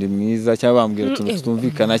ndikira ngo ndi mwiza cyangwa bambwira utuntu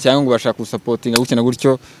tutumvikana cyangwa ngo bashaka gusupportinga gukina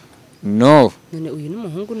gutyo no none uyu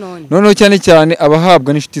n'umuhungu none cyane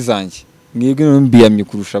abahabwa n'inshuti zanjye mwebwe no mbiyamye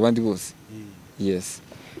kurusha abandi bose yes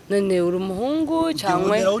none uri umuhungu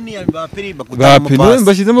cyangwa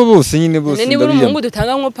bashyizemo bose nyine bose niba uri umuhungu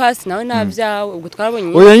dutangamo pass nawe nabyawe ubwo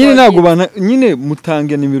twarabonye oya nyine ntago bana nyine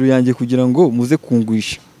mutange nimero yanjye kugira ngo muze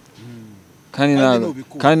kungwisha kandi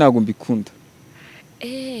ntago mbikunda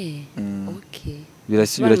okay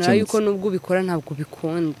birasubira yuko nubwo ubikora ntabwo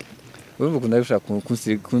ubikunda urumva ko ndabishaka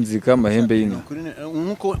kunzika amahembe y'inka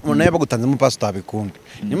nkuko umuntu yaba gutanzemo pass utabikunda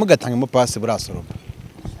nimugatangemo pass burasoroba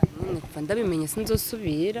kuva ndabimenye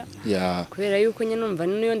sinzosubira kubera yuko nyine numva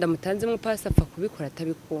niyo ndamutanzemo pass apfa kubikora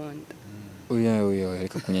atabikunda oya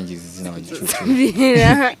reka kunyangiza izina bagicucu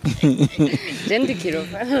je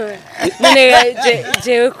ndikirova none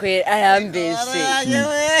jewe kwe arambeshe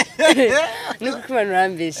nuko kumana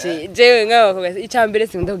arambeshe jewe nk'abakobwa icyambere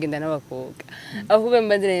sinkunda kugenda n'abakobwa ahubwo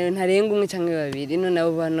mbandire ntarenga umwe cyangwa babiri none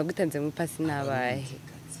abo bantu gutanze mu pass nabahe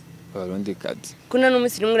barundi kati kuna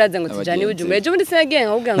n'umunsi rimwe uraza ngo tujane Bujumbura ejo bundi sinagiye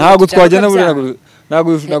nkubwira ngo ntago twajyana buri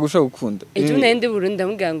ntago ushaka gukunda ejo nende Burundi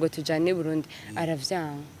ndamubwira ngo tujane Burundi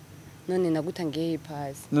aravyanga none nagutangiye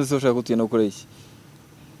pass nose ushaka kutugenda gukora iki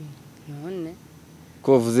none ko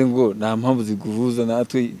bavuze ngo nta mpamvu ziguhuza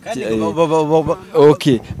natwe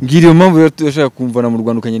okay mbwira iyo mpamvu rero turashaka kumvana mu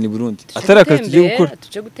Rwanda ukanye ni Burundi atari akazi tugiye gukora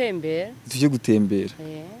tuje gutembera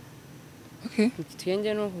okay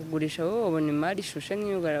tuyenge no kugurisha wowe ubona imari shushe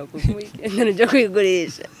nk'iyugara kuko ryo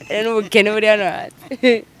kwigurisha n'ubukene buri hano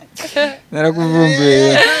hasi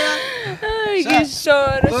narakuvumbuye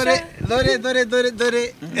igishoro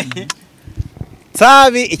dore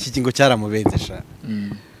Nsabi iki kingo cyaramubenze sha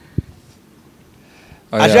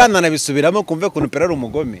ajana nabisubiramo kumve kuntu pera ari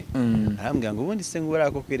umugome arambwira ngo ubundi se ngo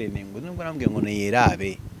urako kwirene ngo nubwo arambwira ngo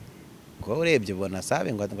niyirabe ko urebye ubona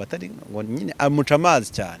Nsabi ngo atari ngo nyine amuca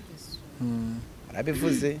amazi cyane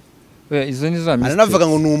arabivuze oya izo ni za mistakes aranavuga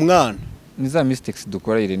ngo ni umwana ni za mistakes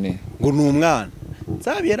dukora Irene ngo ni umwana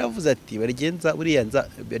Nsabi yaravuze ati barigenza buriya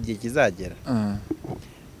barye kizagera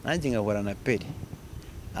nanjye ngahora na peri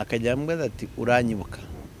akajya ambwira ati uranyibuka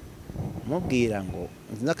mubwira ngo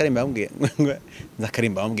nzakarimba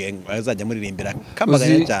bambwiye ngo azajya muririmbira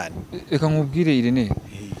kamaganya cyane reka nkubwire Irene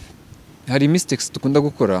hari mistakes dukunda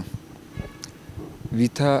gukora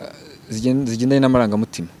bita zigendanye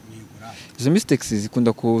n'amarangamutima izo mistakes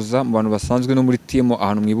zikunda kuza mu bantu basanzwe no muri team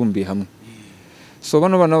ahantu mwibumbiye hamwe so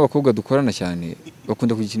bano bana b'abakobwa dukorana cyane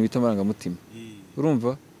bakunda kugira ikintu bita amarangamutima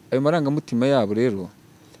urumva ayo marangamutima yabo rero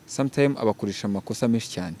sometimes abakoresha amakosa menshi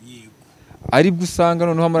cyane aribwo usanga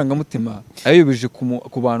noneho amarangamutima ayobeje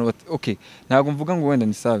ku bantu okay ntago mvuga ngo wenda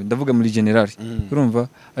Nsabi ndavuga muri general urumva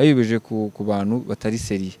ayobeje ku bantu batari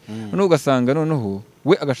seriye noneho ugasanga noneho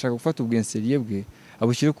we agashaka gufata ubwenseriye bwe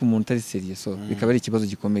abushyire ku muntu utari seriye so bikaba ari ikibazo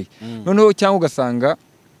gikomeye noneho cyangwa ugasanga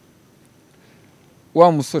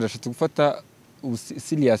wa musore ashatse gufata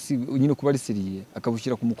serious nyine kuba ari seriye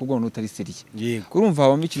akabushyira ku mukobwa w'umuntu utari seriye urumva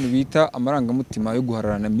habamo ikintu bita amarangamutima yo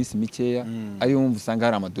guhararana iminsi mikeya ariyo mpamvu usanga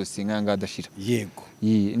hari amadosiye nk'aya adashira yego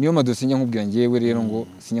niyo madosiye njya nkubwira ngewe rero ngo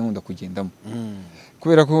sinya nkunda kugendamo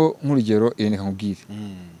kubera ko nk'urugero Irene nkubwire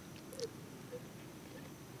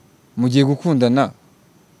mugiye gukundana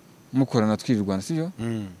mukorana twirirwana sibyo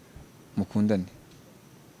mukundane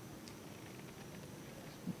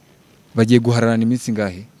bagiye guhararana iminsi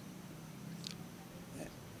ngahe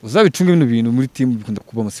uzabicunga ibintu bintu muri team bikunda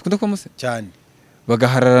kubamo se cyane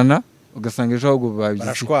bagahararana ugasanga ejo ahubwo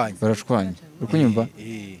barashwanya uri kunyumva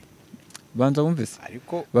banza wumve se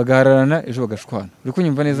bagahararana ejo bagashwana uri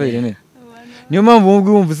kunyumva neza Irene niyo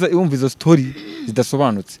mpamvu wumva izo story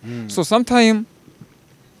zidasobanutse so sometime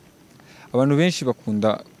abantu benshi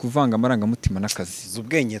bakunda kuvanga amarangamutima n'akazi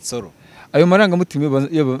z'ubwenge tsoro ayo marangamutima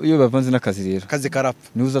iyo bavanze n'akazi rero kazi karapfa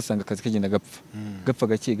niwe uzasanga akazi kagenda gapfa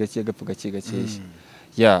gake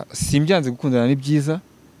ya simbyanze gukundana ni byiza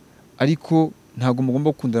ariko ntago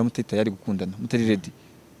mugomba gukundana mutari tayari gukundana mutari ready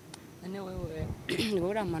wewe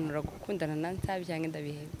uramanura gukundana na Nsabi cyangwa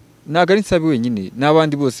ndabihebe naga ari Nsabi wenyine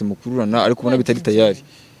n'abandi bose mukururana ariko ubona bitari tayari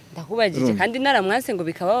ndakubajije kandi naramwase ngo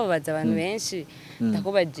bikabababaza abantu benshi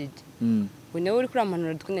ndakubajije wewe uri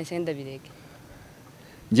kuramanura dukundana cyangwa ndabirege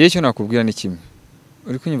ngiye cyo nakubwira ni kimwe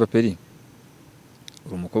uri kunyumva peri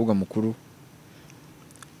uri umukobwa mukuru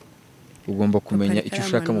ugomba kumenya icyo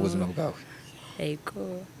ushaka mu buzima bwawe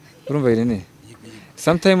yego urumva Irene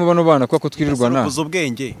sometimes bano bana kwako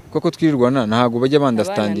twirirwana ntago bajya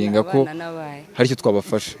bandastandinga ko hari icyo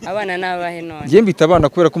twabafasha abana nabahe none ngiye mbita abana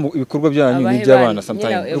kubera ko ibikorwa byanyu ni by'abana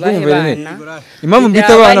sometimes urumva Irene impamvu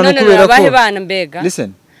mbita abana no kubera ko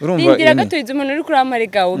listen urumva Indira gatoyize umuntu uri kuri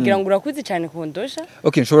amariga ugira ngo urakuze cyane kundosha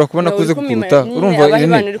okay nshobora kuba nakuze kukuruta urumva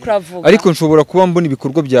Irene ariko nshobora kuba mbona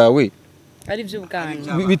ibikorwa byawe ari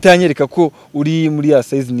by'ubwana bitanyereka ko uri muri ya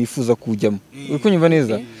size nifuza kujyamo uri kunyumva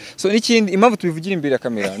neza so n'ikindi impamvu tubivugira imbere ya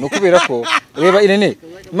kamera no kubera ko reba Irene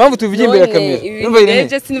impamvu tubivugira imbere ya kamera urumva Irene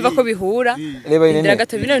je sinumva ko bihura reba Irene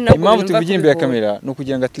impamvu tubivugira imbere ya kamera no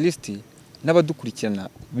kugira ngo at least n'abadukurikirana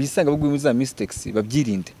bisanga bagwe muri za mistakes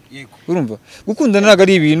babyirinde urumva gukundana naga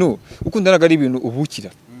ari ibintu ubukira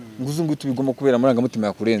nguzungu tubigoma kubera amarangamutima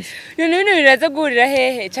yakurenze none biraza guhurira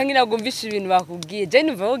hehe cyangwa inagumvisha ibintu bakubwiye je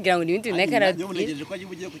numva wogira ngo ibindi binakara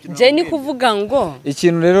je ni kuvuga ngo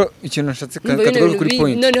ikintu nshatse katagora kuri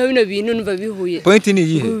point noneho bino bintu numva bihuye point ni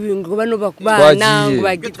yihe ngo bano bakubana ngo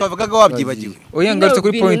bagiye twavugaga wabyibagiwe oya ngarutse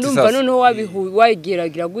kuri point sasa numva noneho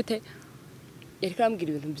wagiragira gute yarikambira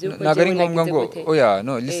ibintu byo ko nagari ngombwa ngo oya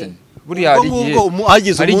no listen buri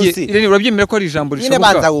hagize Irene urabyemera ko ari ijambo rishoboka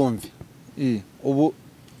nyine banza wumve ubu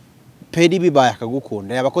peri bibaye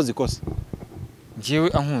akagukunda yabakoze ikosa ngiyewe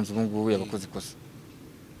ankunze ubu ngubu yabakoze ikosa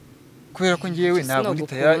kubera ko ngiyewe ntabwo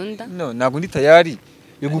ndi tayari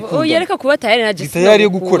yo gukunda oya reka kuba tayari na Jesse tayari yo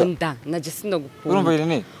gukora na Jesse no gukunda urumva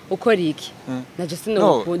Irene ukora iki na Jesse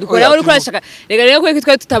no gukunda ukora uri kurashaka rega ko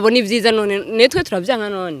twe tutabona ibyiza none netwe turabyanga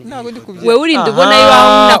none wewe urinde ubona yo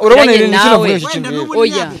urabona Irene nawe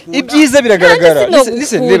oya ibyiza biragaragara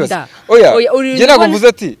listen reba oya je nakumvuze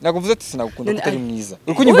ati sinagukunda kutari mwiza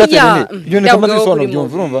ukunyumva ati Irene ibyo ni kamaze sono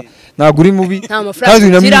byumva urumva ntabwo uri mubi kandi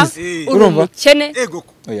unamwiza urumva cyene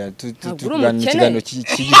oya tuganira ikiganiro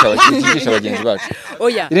cyigisha abagenzi bacu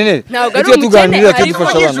oya Irene ntabwo ari tuganira cyo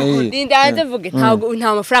dufasha abantu Linda yanze vuge ntabwo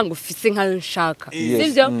nta mafaranga ufise nkayo nshaka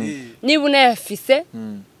sivyo niba unayafise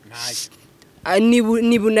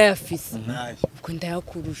niba unayafise uko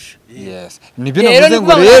ndayakurusha nibyo navuze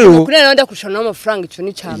ngo rero kurera ndakurusha n'amafaranga ico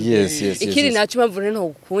ni cyane ikiri nacyo mpamvu rero nto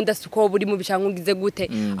gukunda suko buri mu bicanga ngize gute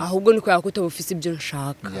ahubwo niko yakuta bufise ibyo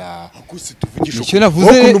nshaka akusi tuvugisha icyo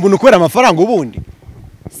navuze umuntu kubera amafaranga ubundi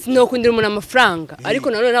sinokundira umuntu amafaranga ariko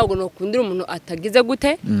nanone ntabwo nokundira umuntu atagize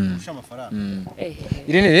gute amafaranga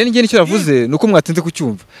Irene rero ngiye nicyo navuze nuko mwatinze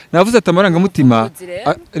kucyumva navuze ati amarangamutima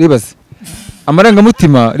rebaze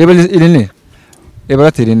amarangamutima reba Irene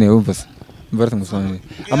reba Irene wumva se mbarata musobanurire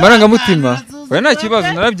amarangamutima oya nta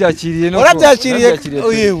kibazo narabyakiriye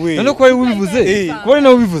no yewe none ko wari ubivuze ko wari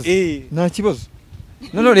nawe ubivuze nta kibazo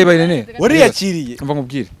none reba Irene wari yakiriye mva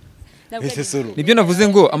nkubwire ese soro nibyo navuze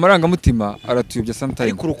ngo amarangamutima aratuyobya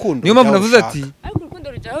sometimes niyo mpamvu navuze ati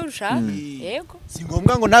ukajaho ushaka yego si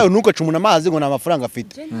ngombwa ngo nawe ntugace umuntu amazi ngo nta mafaranga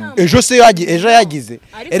afite ejo se ejo yagize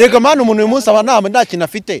erega mani umuntu uyu munsi aba nta kintu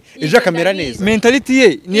afite ejo akamera neza mentality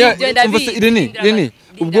ye Irene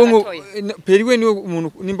ubwonko peri we niwe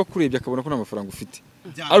umuntu nimba kurebye akabona ko nta mafaranga ufite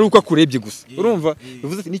ari uko akurebye gusa urumva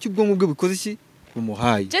bivuze ati nicyo ubwonko bwe bukoze iki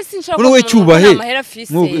umuhaye uno we cyubahe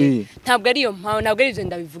ntabwo ari yo mpawe ntabwo ari ibyo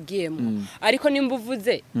ndabivugiyemo ariko nimba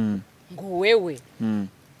uvuze ngo wewe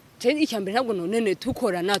icyambere ntabwo none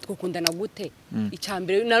tukorana twakundana gute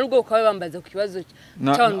icyambere narubwo ukaba bambaza ku kibazo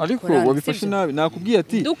cy'abantu ariko wabifashe nabi nakubwiye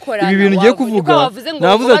ati ibi bintu ugiye kuvuga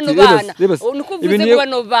navuze ati reba ibintu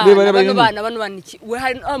bano bana iki we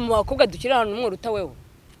hari mu bakobwa dukira hano umwe ruta wewe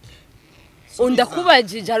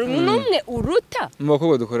ndakubajije hari n'umwe uruta mu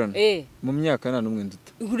bakobwa dukorana mu myaka nta n'umwe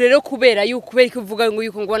nduta rero kubera kuvuga ngo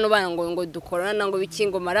yuko ngo bano bana ngo dukorana ngo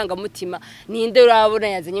bikingo marangamutima ninde urabona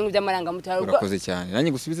yazanye nk'iby'amarangamutima urakoze cyane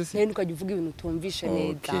nanjye gusubize se rero ukajya uvuga ibintu utumvishe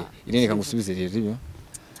neza Irene ka ngusubize rero ibyo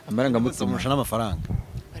amarangamutima amurusha n'amafaranga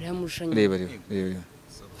barayamurushanya reba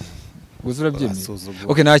guzura byemye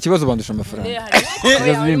okay nta kibazo bandusha amafaranga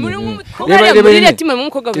reba muri yatima mu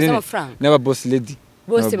mukobwa gusa amafaranga n'aba boss lady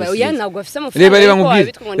bose bayo ntabwo afite amafaranga reba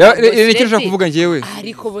ngubwire Irene icyo nshaka kuvuga ngewe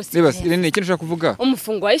ariko bose reba Irene icyo nshaka kuvuga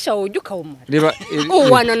umufungo wahisha wowe ukawumara reba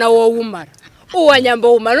uwana na wowe umara uwanyamba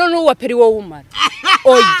umara none uwa peri wowe umara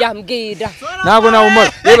oya mbwira ntabwo nawe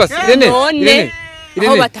umara reba Irene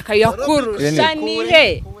aho batakayakurusha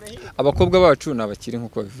nihe abakobwa bacu nabakire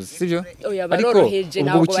nkuko babivuze sibyo ariko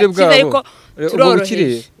ubwo bukire bwabo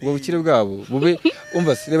ubwo bukire bwabo bube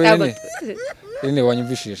umva reba Irene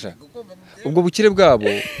wanyumvishisha ubwo bukire bwabo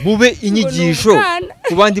bube inyigisho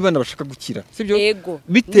ku bandi bana bashaka gukira sibyo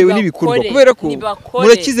bitewe n'ibikorwa kubera ko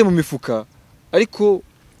murakize mu mifuka ariko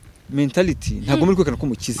mentality ntabwo muri kwekana ko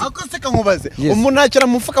mukize ako se kankubaze umuntu akira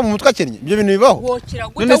mu mufuka mu mutwe akennye ibyo bintu bibaho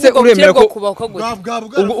none se uremera ko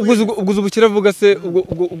ubwo ubukire avuga se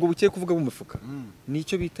ubwo bukire kuvuga mu mifuka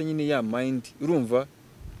nicyo bita nyine ya mind urumva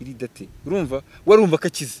iri date urumva warumva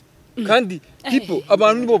kakize kandi people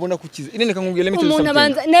abantu nibo babona kukiza Irene kankubwira limit umuntu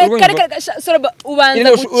abanza Soloba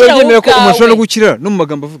ubanza gukira uremera ko umuntu no gukira no mu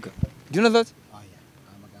magambo avuga do you know that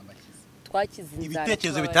twakize inzara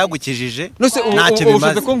ibitekerezo bitagukijije no se ntacyo bimaze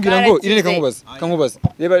ushaka kumbwira ngo Irene kankubaza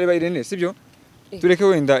reba Irene sibyo tureke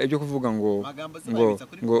wenda ibyo kuvuga ngo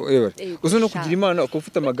reba uzo no kugira imana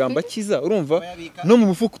ukufite amagambo akiza urumva no mu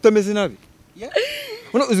mufuka utameze nabi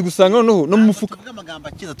uzi gusanga no mu mufuka amagambo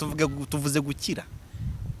akiza tuvuze gukira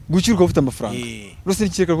gukirwa ufite amafaranga rose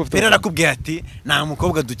nikireka ko ufite rero nakubwiye ati nta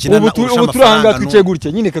mukobwa dukinana ubu turahanga twicaye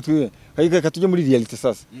gutya nyine katujye muri reality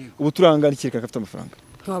sasa ubu turahanga nikireka ko ufite amafaranga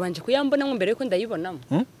twabanje kuyambona ngo mbere yuko ndayibonamo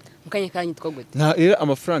mukanye kanyi twogute nta rero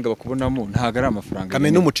amafaranga bakubonamo ntago ari amafaranga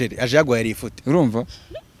kame n'umuceri aje yaguhaye ifute urumva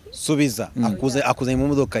subiza akuzanye mu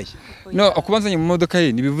modoka ye no akubanzanye mu modoka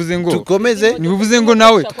ye nibivuze ngo tukomeze nibivuze ngo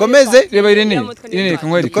nawe tukomeze reba Irene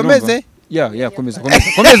kankweri tukomeze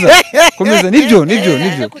komeza nibyo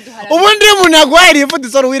ubundi umuntu yagwaye ifute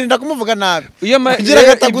isoro wirinda kumuvuga nabi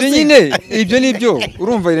ibyo nyine ibyo nibyo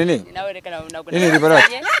urumva Irene reba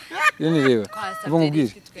nkubwire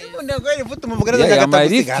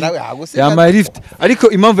yamaye lift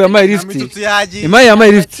ariko impamvu yamaye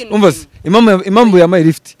lift umva se impamvu yamaye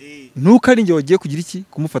lift nuko ari nge wagiye kugira iki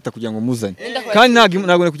kumufata kugira ngo muzane kandi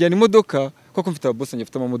ntabwo kujyana imodoka kuko mfite ababoss njye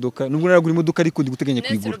mfite amamodoka nubwo naragura imodoka ariko ndi guteganya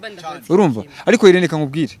kuyigura urumva ariko Irene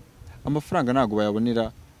kankubwire amafaranga ntago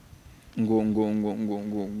bayabonera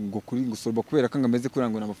ngo kuri gusorba kubera ko ngameze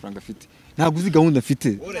kurangwa n'amafaranga afite ntago uzi gahunda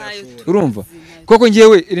afite urumva kuko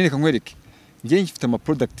ngewe Irene kankwereke ngewe ngifite ama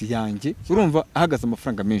product yanjye urumva ahagaze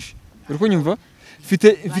amafaranga menshi uriko nyumva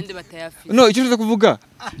mfite no icyo ushaka kuvuga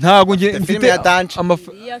ntago nge mfite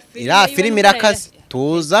ira filime irakaze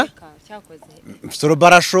tuza Soloba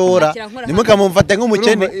arashora nimukamumfate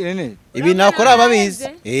nk'umukene ibi nakora ababizi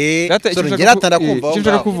ngera atarakumva icyo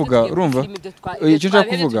nshaka kuvuga urumva icyo nshaka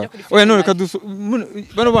kuvuga oya none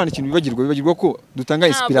bano bana ikintu bibagirwa ko dutanga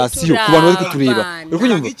inspiration ku bantu bari kutureba uriko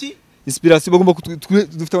nyumva inspiration bagomba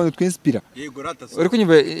dufite abantu twinspira uriko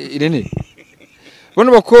nyumva Irene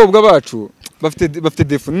bano bakobwa bacu bafite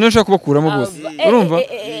defo none nshaka kubakuramo bose urumva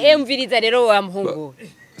mviriza rero wa muhungu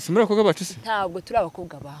simura abakobwa bacu se ntabwo turi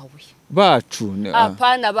abakobwa bacu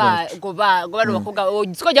apana bano bakobwa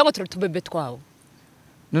twajya ngo tubebe twawe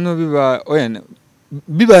none biba oya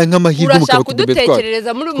bibaye nk'amahirwe urashaka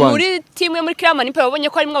kudutekerereza muri timwe muri kirama nipe babonye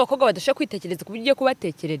ko harimo abakobwa badasha kwitekereza ku buryo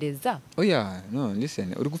kubatekerereza oya no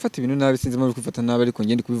listen uri gufata ibintu nabi sinzi mpamvu kwifata nabi ariko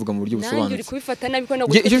ngende kubivuga mu buryo busobanutse uri kubifata nabi ko no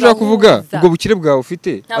icyo ushaka kuvuga ubwo bukire bwawe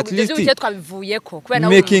ufite at least icyo twabivuye ko kubera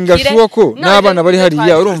nawe making sure ko n'abana bari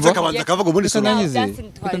hariya urumva akavuga ubundi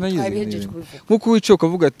nkuko wicaye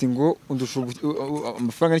ukavuga ati ngo undusha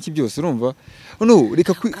amafaranga n'iki byose urumva no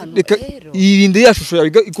reka irinde ya shusho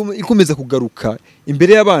yawe ikomeza kugaruka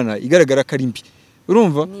imbere y'abana igaragara ko ari mbi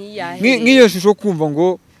urumva nk'iyo shusho kumva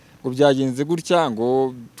ngo byagenze gutya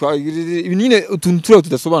ngo nyine utuntu turiho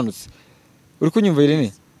tudasobanutse uri kunyumva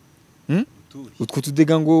Irene utwo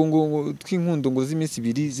tudega ngo tw'inkundo ngo z'iminsi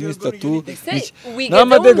 2 z'iminsi 3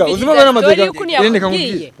 n'amadega uzima n'amadega Irene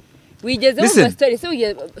kamubwire wigeze mu story se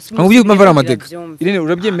wigeze kamubwire kumva amadega Irene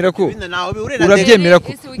urabyemera ko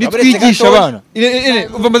nitwigisha abana Irene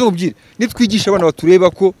umva maze kubwira nitwigisha abana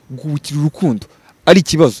batureba ko gukira urukundo ari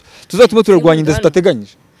ikibazo tuzatuma turarwanya inda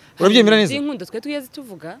zitateganyije urabyemera neza inkundo twe tugeze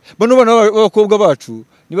tuvuga bano bana b'abakobwa bacu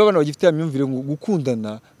niba abana bagifite imyumvire ngo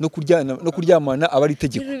gukundana no kuryamana abari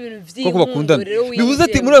itegeko koko bakundana bivuze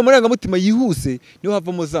ati muri ayo marangamutima yihuse niho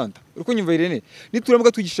havamo zanda uko nyumva Irene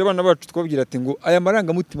nituramuka twigisha abana bacu twabwira ati ngo aya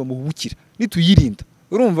marangamutima muhubukira nituyirinda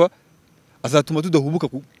urumva azatuma tudahubuka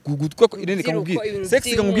gutwa Irene kamubwira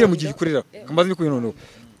sex kamubwira mu gihe ikorera kamaze biko noneho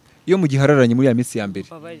iyo mu gihararanye muri ya minsi ya mbere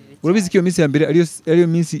urabizi ko iyo minsi ya mbere ariyo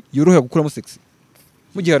minsi yoroha gukuramo sex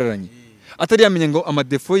mu gihararanye atari yamenye ngo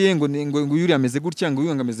amadefo ye ngo yuri ameze gutya ngo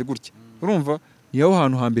yuyanga ameze gutya urumva niyo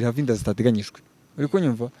hantu hambere havinda zitateganyijwe uriko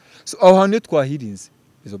nyumva so aho hantu twahirinze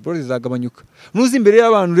izo boro zagabanyuka nuzi imbere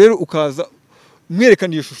y'abantu rero ukaza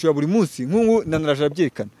mwerekana iyo shusho ya buri munsi nkungu nanaraje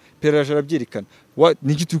abyerekana peraje arabyerekana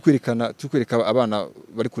niki tukwereka abana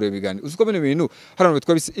bari kureba igani uzuko bene bintu harano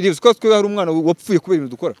twabise uzuko twe hari umwana wapfuye kubera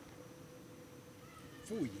ibintu dukora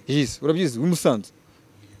yes urabyizi wimusanze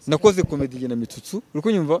nakoze comedy na Mitsutsu uri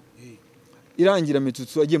kunyumva irangira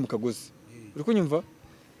Mitsutsu agiye mu kagozi uri kunyumva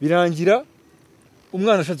birangira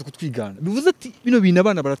umwana ashatse kutwigana bivuze ati bino bintu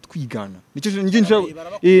abana baratwigana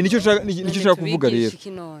nicyo nshaka kuvuga rero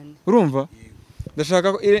urumva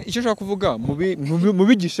ndashaka icyo nshaka kuvuga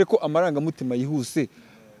mubigishe ko amarangamutima yihuse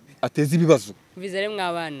ateza ibibazo bizere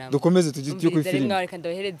mwabana dukomeze tujye kuri filime bizere mwawe kandi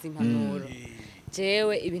bahereze impanuro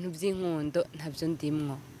jewe ibintu by'inkundo ntabyo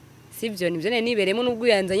ndimwo sibyo nibyo niberemo n'ubwo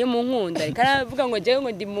yanzanye mu nkunda ariko aravuga ngo jewe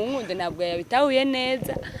ngo ndi mu nkunda ntabwo yabitahuye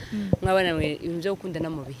neza mwabana mwe ibintu byo gukundana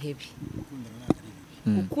mu bihebi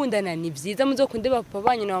gukundana ni byiza muzokunde papa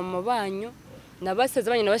banyu na mama banyu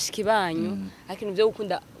nabasaza banyu nabashiki banyu ariko ibintu byo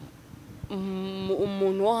gukunda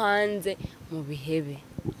umuntu wo hanze mu bihebe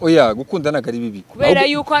oya gukundana ari bibi kubera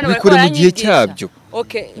yuko hano bikore mu gihe cyabyo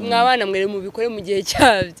okay mwabana mwere mu bikore mu gihe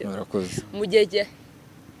cyabyo murakoze mu gihe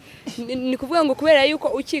ni kuvuga ngo kubera yuko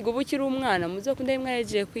ukiga ubukiri umwana muzokunda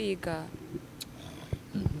mwareje kwiga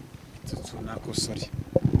tunakosori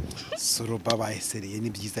Soloba bahesereye ni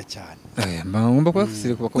byiza cyane ngomba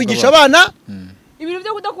kubafisire ku bakobwa kwigisha abana ibintu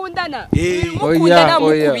byo kudakundana mukundana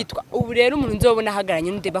mukubitwa ubu rero umuntu nzobona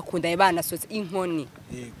hagaranye n'undi bakundanye banasoze inkoni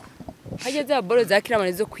yego hageze aboro za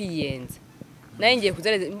kiramane zo kwiyenza naye ngiye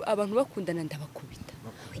kuzareza abantu bakundana ndabakubita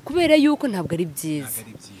kubera yuko ntabwo ari byiza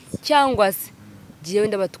cyangwa se giye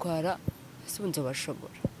ndabatwara sunzo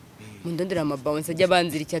bashobora mu ndondera amabounce ajya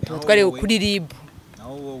banzira icyatu batware kuri ribu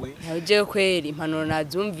naho wowe naje kweri impanuro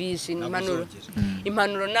nazumvishe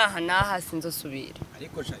impanuro naha sinzosubira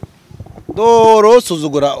ariko doro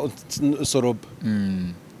suzugura Soloba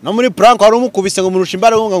no muri prank hari umukubise ngo murusha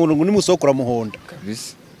imbaraga ngo nimusokura muhonda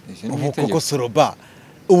kabisa koko Soloba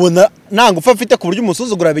ubona nanga upfa afite ku buryo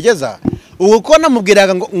umusuzugura bigeza ubu ko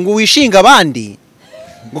namubwiraga ngo wishinga abandi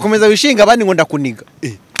ngo komeza wishinga abandi ngo ndakuniga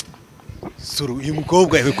suru uyu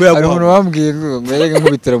mukobwa yewe ko hari umuntu wambwiye ngo yega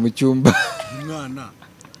nkubitira mu cyumba mwana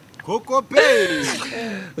koko pe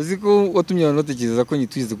uziko watumye abantu batekereza ko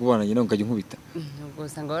nyitwize kubana nyina ukajya nkubita ubwo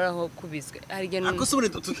usanga waraho kubiswe harigeno akosubure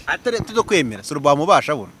atare tuzo kwemera Soloba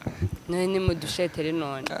mubasha bura ni mu dushetere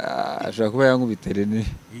none ashaka kuba yankubitere ni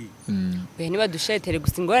niba dushetere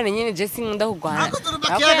gusa ingorane nyine je sinkunda kugwana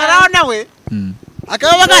akagaraho nawe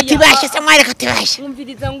akaba bagati bashe se mwareka tibashe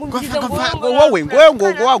umviriza ngo wowe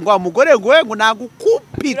ngo mugore ngo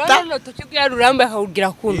nagukupita no tukiguya rurambe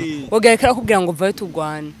akawugira kuno wogarekera kubwira ngo vayo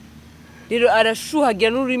tugwana rero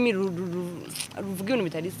arashuhagira n'ururimi ruvuga ibintu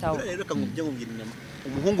bitari sawa rero kamubye ngubwira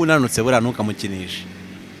umuhungu nanutse bura ntukamukinisha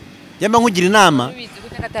yamba nkugira inama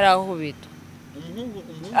atarahubitu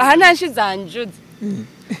aha ntashi zanjuze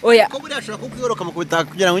oya ko buri ashobora kukwiyoroka mukubita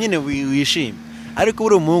kugira ngo nyine wishime ariko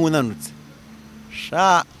buri umuhungu nanutse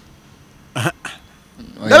sha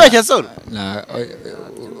ndabeshya soro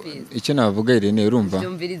icyo navuga Irene urumva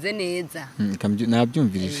byumvirize neza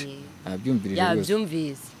nabyumvirije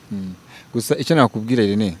yabyumvise gusa icyo nakubwira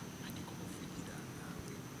Irene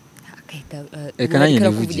reka nanjye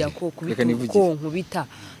nivugira ko nkubita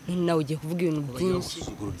nawe ugiye kuvuga ibintu byinshi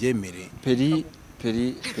byemere peri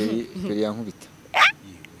yankubita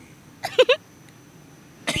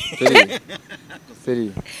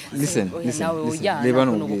peri listen reba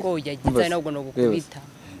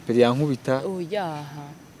peri yankubita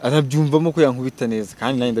arabyumvamo ko yankubita neza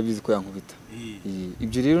kandi nanjye ndabizi ko yankubita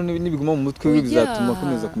ibyo rero nibiguma mu mutwe we bizatuma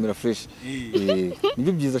akomeza kumera fresh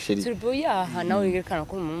nibyo byiza sheri turbo yaha nawe yerekana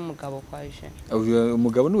ko umugabo kwaje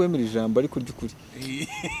umugabo niwemera ijambo ariko ry'ukuri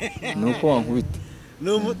nuko wankubita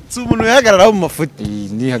umuntu wihagararaho mu mafuti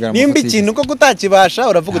nimba ikintu ko kutakibasha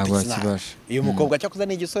uravuga uti kibasha uyu mukobwa cyakuza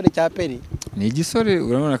ni igisore cya peri ni igisore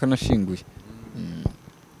urabona kanashinguye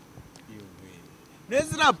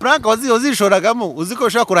neza na prank wazishoragamo uzi ko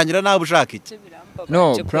ushaka kurangira nawe ushaka iki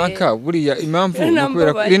no pranka buriya impamvu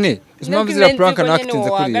nakubera ko Irene impamvu zira pranka nakitinze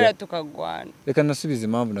kuriya reka nasubize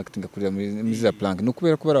impamvu nakitinga kuriya muri zira prank no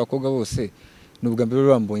kubera ko bari abakobwa bose nubwo mbere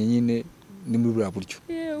bambonye nyine ni muri bura buryo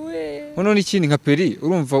none n'ikindi nka peri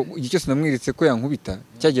urumva igihe cyose namwiritse ko yankubita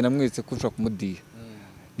cyagiye namwiritse ko ushaka kumudiha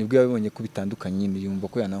nibwo yabonye ko bitandukanye nyine yumva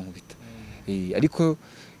ko yanankubita ariko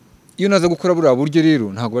iyo naza gukora bura buryo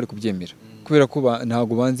rero ntago bari kubyemera kubera ko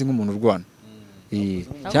ntago banzi nk'umuntu urwana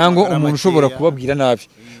cyangwa umuntu ushobora kubabwira nabi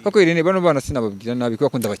kuko Irene bano bana sinababwira nabi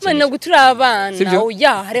kuko ndabakeneye bana gutura abana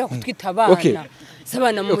oya hareka kutwita abana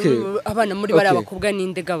abana muri bari abakobwa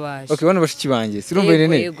n'indega baje bano bashiki banjye sirumva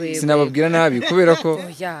Irene sinababwira nabi kubera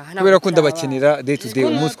ko ndabakenera day to day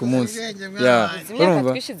umunsi ku munsi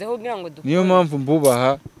urumva niyo mpamvu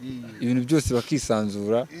mbubaha ibintu byose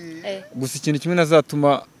bakisanzura gusa ikintu kimwe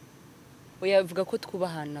nazatuma uyavuga ko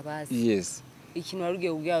twubahana bazi yes ikintu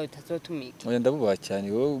warugiye ubwawe utazotumika oya ndabubaha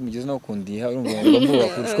cyane wowe umugeze no kundiha urumva mbubaha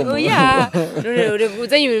kurushwa mu oya rero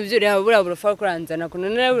uzanye ibintu byo reba burabura fa kuranzana ko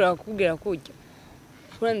none rero bakubwira kujya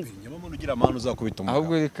kuranza nyuma umuntu ugira amahano uzakubita umugabo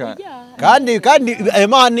ahubwo reka kandi ayo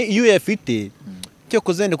mahane iyo uyafite cyo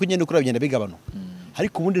kuzende kugenda kurabigenda bigabano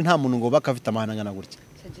ariko ubundi nta muntu ngo bakafite amahane angana gutya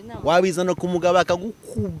wabizana ku mugabo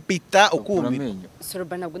akagukubita ukumira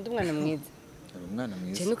Soloba ntabwo ndi umwana mwiza umwana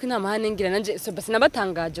mwiza cyane ko inama hane ngira nanje Soloba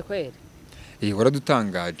sinabatangaje kwera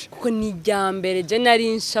waradutangaje kuko ni ryambere je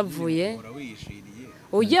nari nshavuye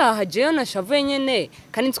oya haje nashavuye nyene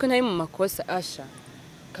kandi ntswe ntari mu makosa asha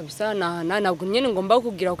kabisa ntabwo nyene ngomba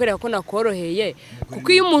kugira kwera ko nakoroheye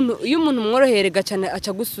kuko iyo umuntu mworohere gacane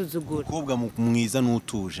aca gusuzugura ukobwa mwiza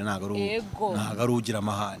n'utuje ntago ari ugira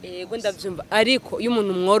amahane yego ndavyumva ariko iyo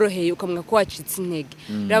umuntu mworoheye ukamwa ko wacitse intege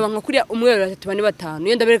raba nka kuriya umwe 3 bane 5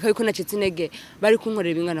 iyo ndabereka yuko nacitse intege bari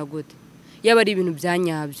kunkorera bingana gute yaba ari ibintu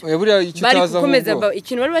byanyabyo bari gukomeza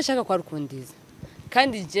ikintu bari bashaka kwa rukundiza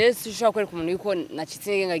kandi je sishobora kwereka umuntu yuko nacitse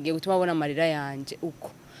intege ngagiye gutuma abona amarira yanje uko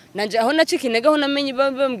nanje aho nacika intege aho namenye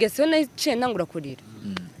bambwese naciye ntangura kurira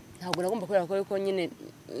ntabwo nagomba kurira ko nyine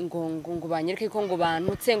ngo banyereke ko ngo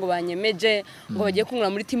bantutse ngo banyemeje ngo bagiye kunkura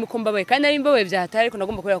muri timu ko mbabaye kandi ari mbabaye byatari ariko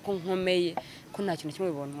nagomba kurira ko nkomeye ko nta kintu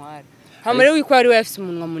kimwe bontwara hama rero wiko ari we afise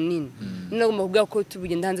umunwa munini nagomba kuvuga ko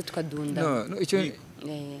tubugenda hanze tukadunda no icyo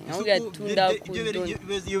nabwo tunda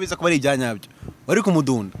iyo biza kuba ari ibyanyabyo wari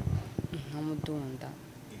kumudunda nkamudunda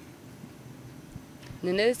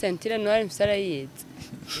nene sentire noir msara yetse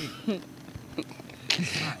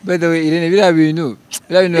by the way Irene biriya bintu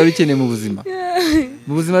babikeneye mu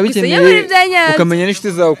buzima bikeneye ukamenya n'inshuti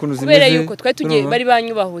zawe ukuntu zimeze kubera yuko twari tugiye bari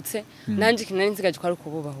banyubahutse nanje kinani nsigaje kwari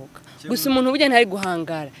kububahuka gusa umuntu ubujye ntari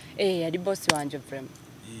guhangara ari boss wanje vraiment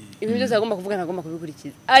ibintu byose agomba kuvuga nagomba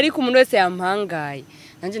kubikurikiza ariko umuntu wese yampangaye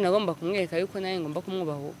nanje nagomba kumwereka yuko naye ngomba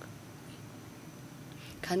kumwubahuka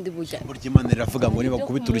kandi burya Imana iravuga ngo niba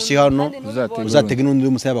kubita urushyi hano uzatega n'undi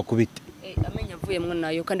umusaya bakubite amenya avuyemwo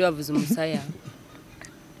nayo kandi bavuze umusaya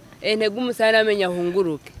ntego umusaya amenya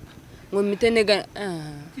ahunguruke ngo mitenega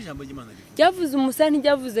ijambo ry'Imana ryavuze umusaya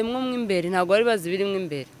ntiryavuzemwo imbere ntabwo bari bazi birimo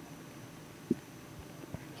imbere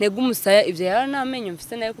ntego umusaya ibyo yaranamenye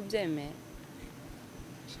mfise nayo kubyemera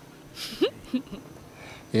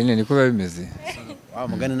Irene niko bimeze wa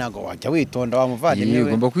mugani nago wajya witonda wa muvandimwe we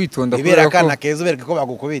ugomba kwitonda kubera kana keza ubereka ko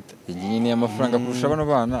bagukubita nyine amafaranga kurusha bano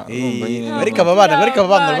bana urumva nyine ariko aba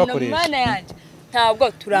bana bakoresha Mana yanje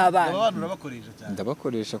ntabwo turabana abantu urabakoresha cyane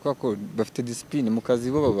ndabakoresha ko bafite discipline mu kazi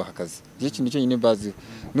bo babaha akazi igihe kintu cyo nyine bazi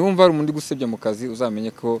numva ari umuntu gusebya mu kazi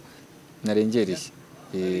uzamenye ko narengereye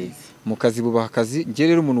mu kazi bubaha akazi nge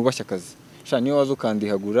rero umuntu ubashya akazi sha niyo wazo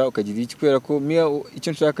kandihagura ukagira iki kwera ko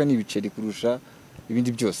icyo nshaka ni ibiceri kurusha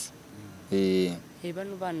ibindi byose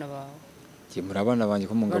bano bana bawe muri abana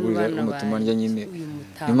banjye ko mungaburira umutuma ndya nyine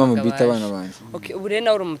nyuma mubita abana banjye. Okay, ubu rero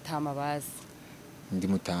nawe uri umutama bazi. Ndi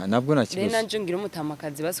mutama nabwo nta kibazo. Rero nanje ngira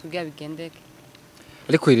umutamakazi basi kugira bigendeke.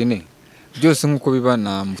 Ariko Irene byose nkuko biba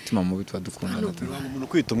na mutima mubi twadukundana. Umuntu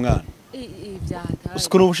kwita umwana. Ibyahata.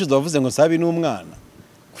 Usko n'ubushize wavuze ngo Nsabi ni umwana.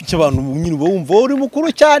 Kuki abantu nyine bumva uri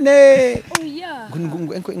mukuru cyane. Oya.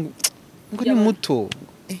 Ngo ni muto.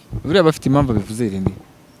 Buriya bafite impamvu bivuze Irene.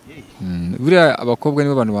 Buriya abakobwa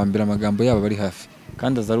nibo bantu bambira amagambo yabo bari hafi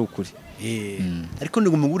kandi azari ukuri. Ariko ndi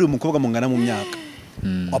umugore umukobwa mungana mu myaka.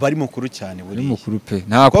 Aba ari mukuru cyane buri. Ni mukuru pe.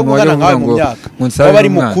 Nta kuntu wajya ngo Nsabi ari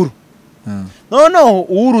mukuru. No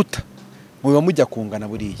uruta. Muba mujya kungana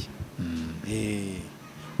buriya.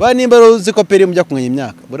 Ba nimba uzi ko pere mujya kunganya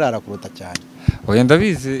imyaka burara kuruta cyane. Oya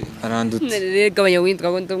ndabizi arandutse. Rero gabanya windwa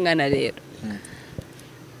ngo ndi umwana rero.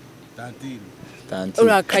 Tantine.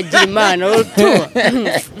 Urakagira imana urutuba.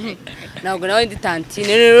 Ntabwo nawe ndi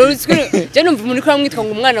tantine rero je numva umuntu ko amwitwa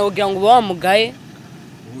ngo umwana wogira ngo bamugaye.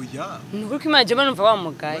 Oya. Nuko imana je numva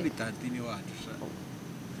bamugaye. Tantine wacu sha.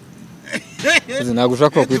 Ntabwo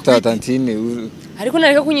ushaka kwita tantine. Ariko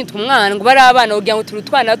nareka kunyitwa umwana ngo bari abana wogira ngo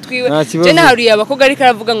turutwana twiwe. Je nahariye abakobwa ariko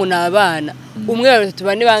aravuga ngo nabana. Umwe batatu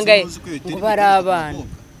bane bangaye ngo bari abana.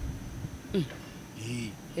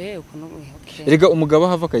 Ukuntu okay. Erega umugabo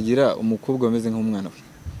hava akagira umukobwa wameze nk'umwana we.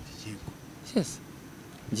 Yes.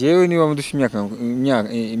 Jewe niba mudusha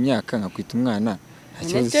imyaka nkakwita umwana.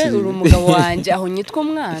 Nje uri umugabo wanje aho nyitwa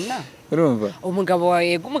umwana. Urumva? Umugabo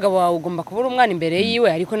wawe ugomba kubura umwana imbere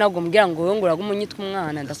yiwe ariko ntabwo mbwira ngo wowe ngura umunyitwa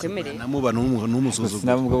umwana ndakwemereye. Namuba n'umusuzugu.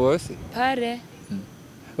 Na mugabo wose? Pare.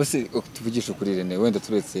 Bose tuvugisha kuri Irene wenda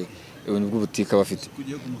turetse ibintu bw'ubutika bafite.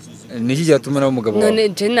 Niki cyatuma nawe umugabo wawe? None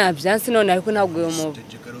je nabyansi none ariko ntabwo uyo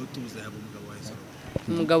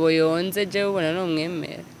umugabo yonze je ubona no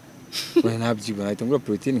mwemera. Oya nabyibuha ahita ngura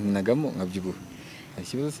protein nkinagamo nkabyibuha.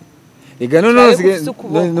 Ikibazo. Ega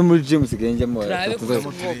no muri gym sigenge mo.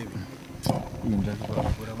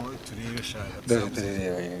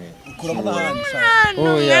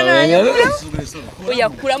 Oya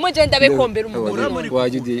kuramo je ndabekombera umugore.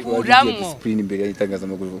 Wajudi discipline imbere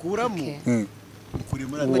y'itangazamakuru. Kuramo.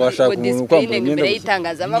 Washaka umuntu kwambara imyenda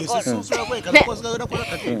y'itangazamakuru.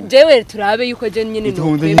 Jewe turabe yuko je nyine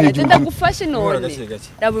no ndagufashe none.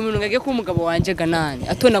 Raba umuntu ngage ko umugabo wanje ganani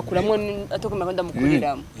atona kuramo atokomako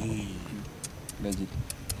ndamukuriramo.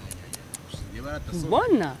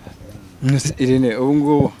 Bona Irene ubu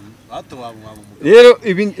ngubu rero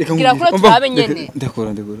ibi reka ngumva nyene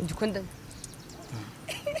ndakora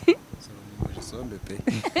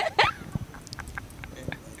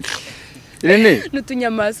Irene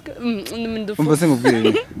nutunyamaswa umva se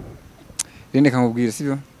ngubwire Irene kamubwire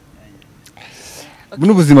sibyo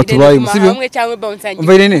buno buzima tubaye sibyo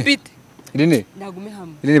umva Irene nagume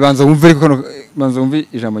hamwe Irene banza wumve ariko banza wumve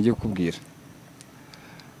ijambo ngiye kukubwira.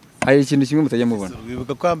 Hari ikintu kimwe mutajya mubona.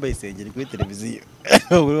 Bibuka ko wambaye isengeri kuri televiziyo.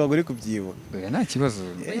 Uri kubyibuka. Oya nta kibazo.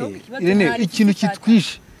 Irene ikintu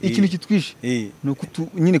kitwishe. Nuko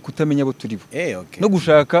nyine kutamenya abo turi bo. No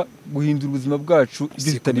gushaka guhindura ubuzima bwacu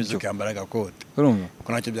bizitari byo. Kambara gakote. Urumva?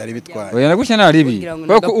 Ko ntacyo byari bitwaye. Oya nagushya naribi.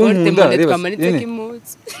 Kuko unkunda reba.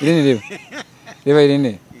 Irene reba. Reba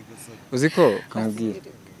Irene. Uziko kamubwira.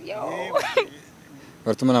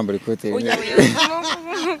 Bartuma nambara ikote.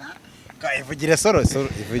 Ivugira soro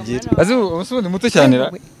ivugira. Azu umusundi muto cyane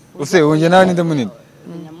ra. Use wonge nawe ninde munini.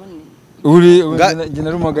 Uri nge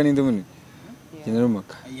narumaga ninde munini. Nge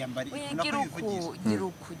narumaga.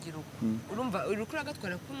 Giruku. Urumva urukura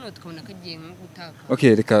gatwara kuno tukabona kagiye nko gutaka.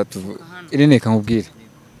 Okay reka tuvu. Irene kamubwira.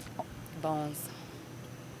 Bounce.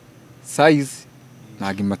 Size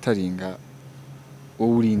ntago imataringa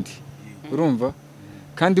wowe urindi. Urumva?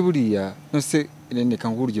 Kandi buriya nose Irene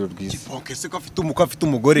kangu urugero rwiza. Okay se ko afite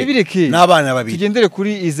umugore n'abana babiri. Tugendere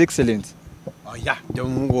kuri is excellent. Oya byo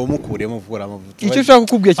ngo mukuremo vura amavuta. Icyo ushaka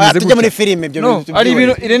kukubwiye kimeze gutya. Tujye muri filime byo bintu. Ari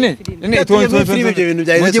ibintu Irene filime byo bintu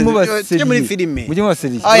bya Tujye muri filime. Mujye mu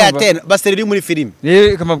serie. Oya ten baseri muri filime.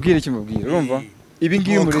 Rero kamabwire kimubwira urumva? Ibi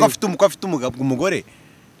ngibi muri ko afite umugore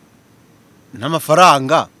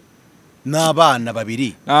n'amafaranga n'abana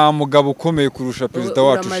babiri. Mugabo ukomeye kurusha president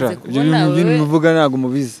wacu sha. Ibyo muvuga nago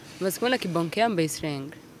mubizi. Basikona kibonke yambaye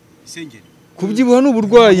isengeri. Kubyibuha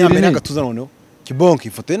n'uburwayi Irene. Yambaye agatuza noneho. Kibonke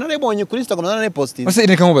ifoto narebonye kuri Instagram naranepostinze. Ase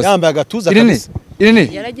Irene kamubaza. Yambaye agatuza kabisa. Irene.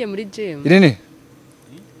 Yaragiye muri gym. Irene.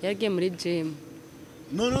 Yaragiye muri gym.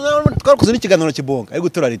 No twakoze n'ikiganiro Kibonke ari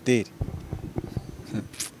gutora riteri.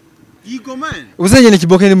 Yigo man. Uzengene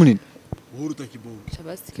Kibonke ni munini. Uruta Kibonke.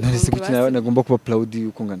 Nari se gukina nagomba kuba proud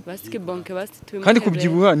yuko ngana. Basi Kibonke basi tuwe. Kandi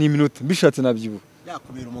kubyibuha ni iminota mbishatse nabyibuha.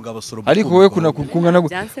 yakubira umugabo Soloba ariko wowe kungana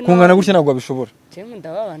gutya ntabwo babishobora je nkunda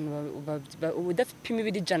abantu udafite pima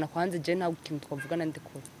ibiri jana kwanze je ntabwo ikintu twavugana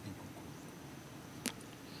ndikora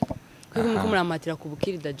kuko muramatira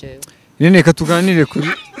kubukirida jewe Irene katuganire kuri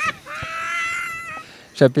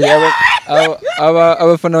Chape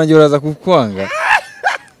abafana banjye baraza kukwanga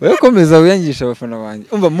wewe komeza wiyangisha abafana banjye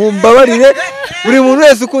umva mumbabarire buri muntu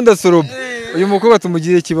wese ukunda Soloba uyu mukobwa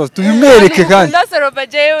tumugire ikibazo tubimwereke kandi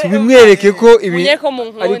tubimwereke ko ibi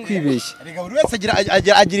ari kwibeshya rega buri wese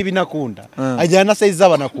agira ibinakunda agira na size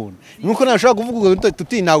abanakunda nuko nashobora kuvuga ngo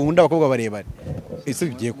tuti ntago nkunda abakobwa barebare ese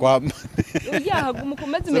bigiye kwamba uyahaga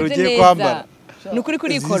umukomeze meze neza nukuri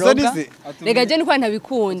kuri ikoroga rega je niko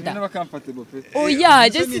ntabikunda oya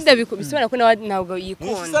je sindabikubisubira ko ntabwo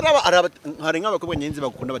yikunda hari nk'abakobwa nyenzi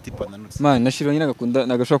bakunda batipananutse man nashiro nyina gakunda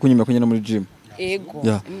nagashobora kunyuma kunyana muri gym ego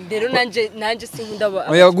rero nanje sinkunda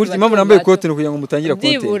oya gutya impamvu nambaye ikote no kugira ngo mutangira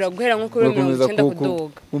kote ndibura guhera nko kuri 90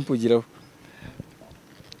 kudoga kumpugiraho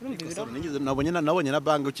nabonye na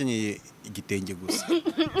bank ukenyeye igitenge gusa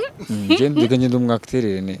je ndiganye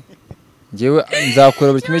ndumwakterene ngewe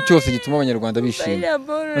nzakora buri kimwe cyose gituma abanyarwanda bishima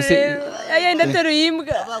ayenda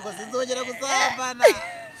teruyimbwa sinzongera gusambana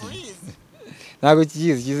ntabwo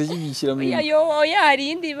kigize kigishira mu oya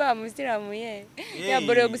hari indi ba musiramuye ya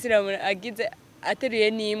boro yo gusiramura agize ateruye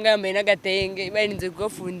n'imbwa yambaye n'agatenge barinze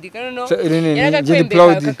gufundika no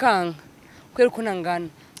yaragakwembeka kakanga kwera uko nangana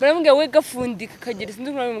baramubwira we gafundika kagira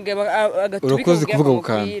sindi kumubwira agatubika urakoze kuvuga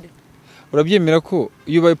gukanda urabyemera ko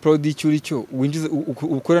iyo ubaye proud y'icyo cyo winjiza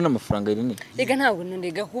ukora n'amafaranga Irene rega ntabwo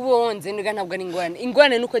ndega kubonze ndega ntabwo ari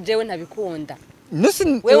ingwane nuko jewe ntabikunda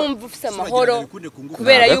we wumva ufite amahoro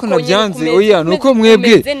kubera yuko nabyanze oya nuko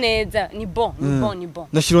mwebwe meze neza ni bon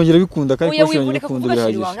ndashirongera bikunda kandi kwashirongera bikunda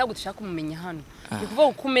bihagije ntabwo dushaka kumenya hano ni kuvuga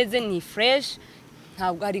uko umeze ni fresh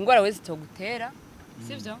ntabwo hari ingwara we zitogutera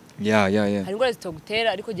sivyo hari ingwara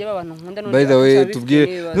zitogutera ariko jewe abantu nkunda by the way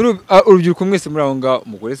tubwire urubyiruko mwese muri aho ngaho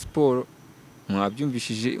umugore siporo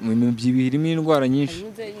mwabyumvishije mu byibirimo indwara nyinshi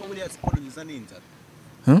muri siporo nyiza n'inzara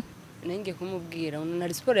nenge kumubwira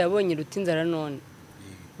na siporo yabonye rutinzara none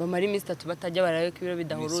bamara iminsi 3 batajya barayo kibiro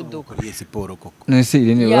bidahuruduka kuri siporo koko nese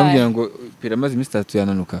Irene barambwira ngo piramaze iminsi 3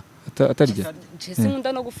 yananuka atarya Jesse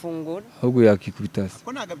nkunda no gufungura ahubwo yakikubitase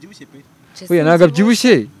ko nagabyibushye pe oya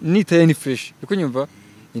nagabyibushye nitaye ni fresh uko nyumva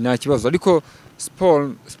nta kibazo ariko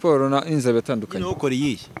siporo na inzara batandukanye no ukora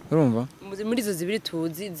yihe urumva muri izo zibiri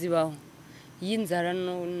tuzi zibaho y'inzara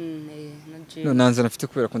no nanzana afite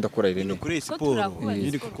kubera ko ndakora Irene kuri siporo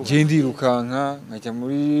je ndirukanka nkajya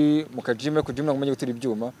muri mu kajime ku gym ngomanye gutera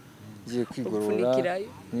ibyuma ngiye kwigorora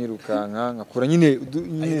nirukanka nkakora nyine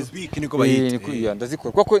niko bayita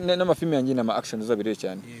ndazikora kuko n'amafilme yanjye n'ama action uzabireye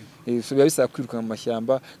cyane so biba bisaba kwirukanka mu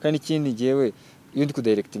mashyamba kandi ikindi jewe iyo ndi ku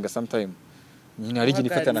directing sometime nyine hari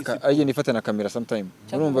igihe nifatana kamera sometime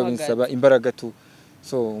urumva binsaba imbaraga tu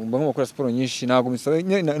so mba nk'umukora siporo nyinshi ntabwo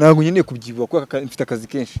nkeneye kubyibuha kuko mfite akazi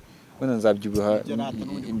kenshi wenda nzabyibuha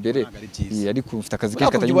imbere ariko mfite akazi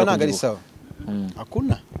kenshi katanyuma kubyibuha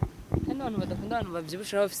akuna abantu badakunda abantu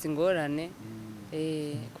babyibusha bafite ingorane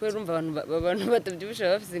kubera urumva abantu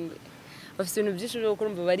batabyibusha bafite ibintu byinshi byo gukora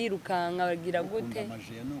urumva barirukanka bagira gute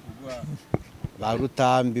ba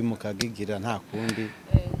rutambi mukagigira nta kundi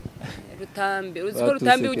rutambi uziko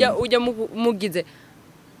rutambi ujya mugize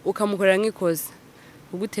ukamukorera nk'ikoze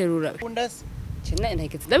uguterura cyane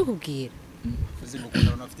ntaketse ndabikubwira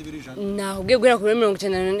nahubwiye guhera kuri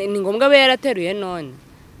 90 ni ngombwa abe yarateruye none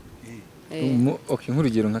okay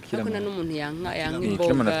nk'urugero nka kirama na n'umuntu yanka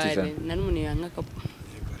imbogare na n'umuntu yanka kapo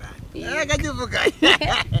akagivuga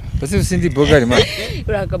basi usindi bogari man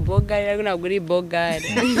uraka bogari ariko ntabwo uri bogari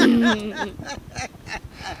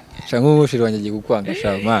cyangwa umushiri wanjye agiye gukwanga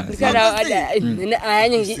sha man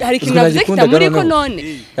hari ikintu navuze kitamuriko none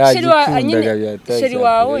sheri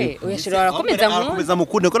wawe uyashira arakomeza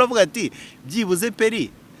mukunde ko navuga ati byibuze peri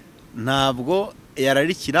ntabwo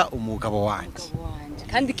yararikira umugabo wanjye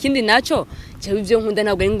kandi ikindi naco cyo ibyo nkunda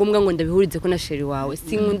ntabwo ari ngombwa ngo ndabihurize ko na sheri wawe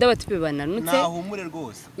sinkunda batipe bananutse nahumure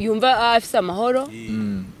rwose yumva afise amahoro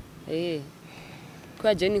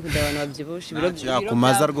kwa Jenny kudabana babyibusha ibiro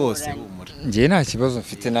byakumaza rwose humura ngiye nta kibazo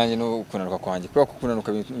mfite nanjye no kunanuka kwanjye kuko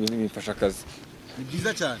kunanuka bimfasha akazi ni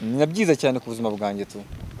byiza cyane ni byiza cyane ku buzima bwanjye tu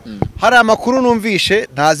hari amakuru numvishe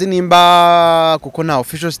ntazi nimba kuko nta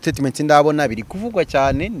official statement ndabona biri kuvugwa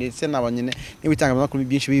cyane ndetse nabanyene n'ibitangazamakuru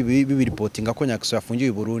byinshi bibiripotinga ko Nyakso yafungiwe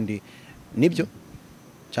i Burundi nibyo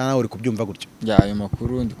cyane uri kubyumva gutyo ayo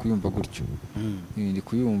makuru ndi kuyumva gutyo ndi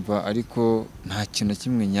kuyumva ariko nta kintu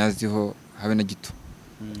kimwe nyaziho habe na gito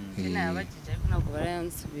nabagije ariko ntabwo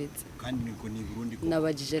barayansubiza kandi niko ni Burundi ko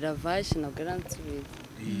nabagije Ravash ntabwo aransubiza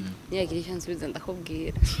niyagira icyo nsubiza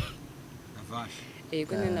ndakubwira Ravash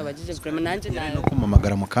yego nene nabajije vraiment nanje nayo no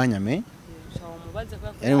kumamagara mu kanyame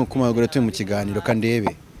yari mu kumagura turi mu kiganiro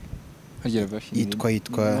kandebe yitwa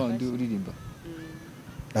uririmba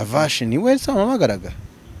Lavashe ni we samamagaraga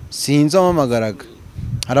sinzi amamagaraga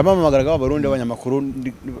harabamamagaraga abarundi abanyamakuru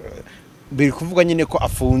biri kuvuga nyine ko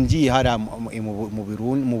afungiye hari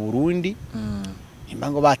mu Burundi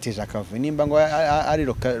imbango bateje akavu nimba ngo ari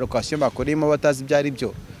location bakoremo batazi byari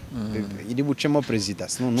byo iri bucemo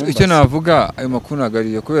president icyo navuga ayo makuru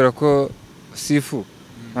nagariye kubera ko sifu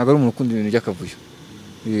ntago ari umuntu ukunda ibintu by'akavuyo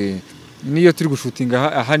niyo turi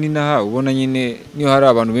gushutinga aha ni naha ubona nyine niyo hari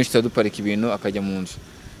abantu benshi taduparika ibintu akajya mu nzu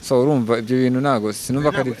so urumva ibyo bintu nago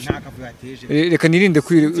sinumva kari reka nirinde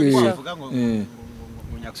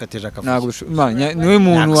nago niwe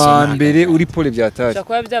muntu wa mbere uri pole byataje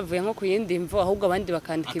cyakora byavuye nko ku yindi mvo ahubwo abandi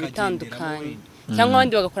bakandika ibitandukanye cyangwa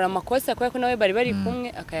abandi bagakora amakosa kubera ko nawe bari kumwe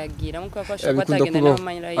akayagiramo kubera ko ashobora kwatagenda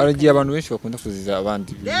n'abamanyira aragiye abantu benshi bakunda kuziza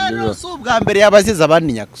abandi rero so ubwa mbere yabaziza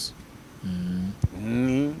abandi nyakuso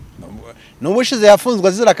n'ubushize yafunzwe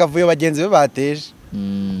azira akavuyo bagenzi be bateje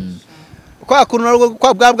kwa kuntu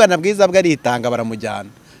kwa bwabwana bwiza bwaritanga baramujyana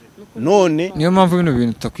none niyo mpamvu bino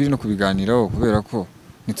bintu tutakwiri no kubiganiraho kubera ko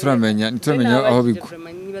nituramenya aho bigwa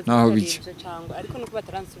naho bijya ariko nuko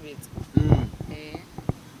bataransubiza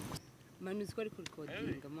mani uzi ko ari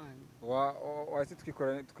kurikodinga mani wahise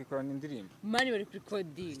twikorana indirimbo mani bari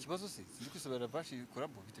kurikodinga ikibazo se sinzi kwisobera Lavashe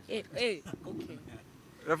korabo bite okay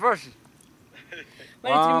Lavashe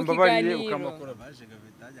wambabariye ukamakora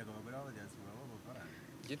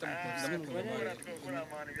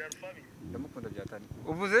ndamukunda byatani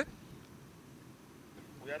uvuze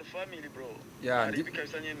we are family bro yeah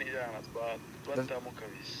kabisa nyene yana twatamu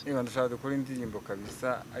kabisa niba ndashaka gukora indirimbo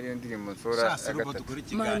kabisa ariyo ndirimbo nsora ya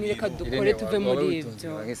gatatu mani reka dukore tuve muri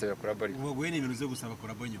ibyo ngisaba kurabari ubwo gwe ni ibintu zo gusaba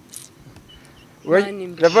kurabonyo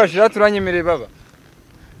Lavashe raturanyemereye baba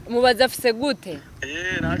mubaza afise gute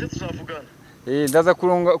naje tuzavugana ndaza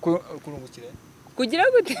kurungukira kugira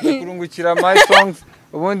gute kurungukira my songs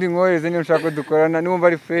ubundi nkohereze niyo nshaka dukorana niwumva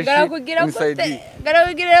ari fresh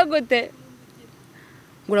garakugira gute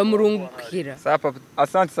nguramurungukira sapa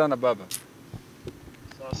asante sana baba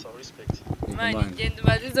sasa respect mani genda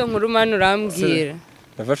ubaze izo nkuru mani urambwira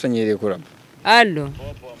Lavashe nyereye kuraba allo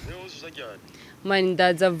papa mbeho uzajyana mani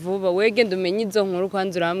ndaza vuba we genda umenye izo nkuru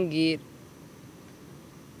kwanza urambwira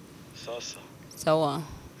sasa sawa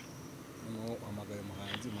amagara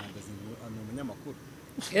muhanzi muhandazi umunyamakuru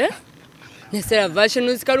nese Lavashe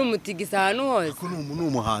nuzi ko ari umutigisa ahantu hose ko ni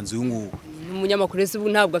umuhanzi w'unguwo umunyamakuru ese ubu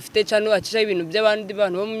ntabwo afite cano acisha ibintu by'abandi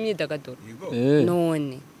bantu bo mu myidagaduro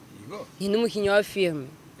none ni n'umukinnyi wa filime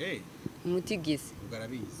umutigisi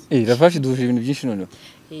Lavashe duhuje ibintu byinshi noneho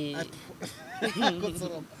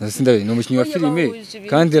sindabe ni umukinnyi wa filime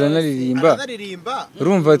kandi aranaririmba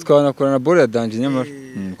urumva twanakorana bore ya danje nyamara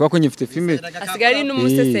kwa ko nyifite filime asigaye ari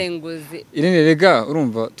n'umusesenguzi Irene rega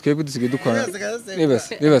urumva twebwe dusigaye dukorana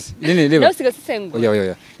rebase Irene reba nasigaye sesenguzi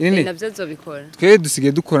oya Irene nabyo zobikora twebwe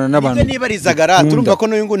dusigaye dukorana n'abantu niba rizagara turumva ko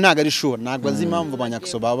n'uyu ngo ntago ari sure ntago azi impamvu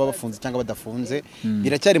abanyakuso baba bafunze cyangwa badafunze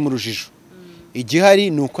biracyari mu rujijo igihari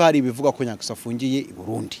ni uko hari ibivuga ko nyakuso afungiye i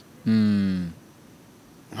Burundi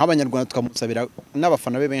nk'abanyarwanda tukamusabira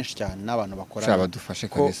n'abafana be benshi cyane n'abantu bakora badufashe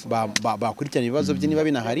kabisa bakurikirana ibibazo bye niba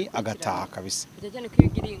binahari agataha kabisa cyane ko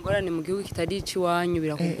ibigiriye ingorane mu gihugu kitari icy'iwanyu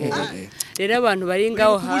birakugora rero abantu bari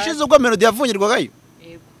ngaho ubushize ubwo melody yavungirwagayo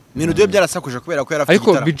melody byarasakuje kubera ko yarafite ariko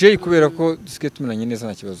BJ kubera ko dusigaye tumenanye neza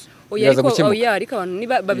nta kibazo ariko abantu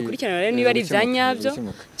niba babikurikirana rero niba ari ibyanyabyo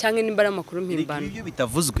cyangwa nimba ari amakuru mpimbano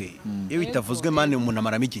iyo bitavuzwe mane umuntu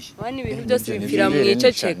amaramo igihe abandi ibintu byose bipfira mu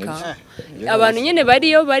iceceka abantu nyene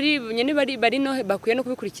bariyo bari no bakwiye no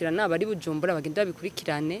kubikurikirana bari Bujumbura bagenda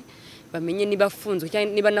babikurikirane bamenye niba afunzwe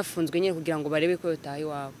cyangwa niba nafunzwe nyene kugira ngo barebe ko yotaye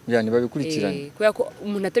wabo niba bikurikirane kubera ko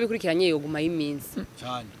umuntu atabikurikiranye yoguma y'iminsi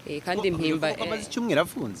cyane kandi impimba amaze icyumweru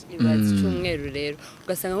afunze ibaze icyumweru rero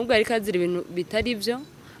ugasanga ahubwo ari kazira ibintu bitari byo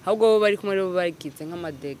ahubwo bo bari kumwe rero bagize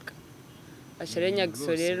nk'amadega ashare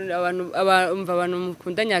Nyagiso rero abantu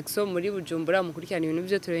mukunda Nyagiso muri Bujumbura mukurikirana ibintu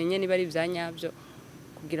byo turenye niba ari byanyabyo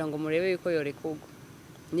kugira ngo murebe yuko yorekugwa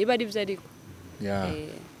niba ari byo ariko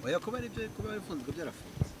oya kuba ari byo kuba bifunzwe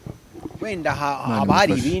byarafunze wenda haba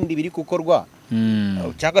hari ibindi biri gukorwa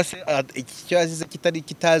cyangwa se icyo yazize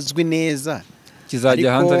kitazwi neza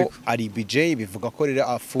kizajya hanze ariko ari BJ bivuga ko rero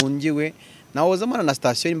afungiwe nawo zamana na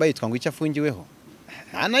station imba yitwa ngo icyo afungiweho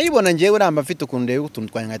nayibona ngewe uramba mfite ukuntu ndebe utuntu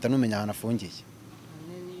twanyahita numenya ahantu afungiye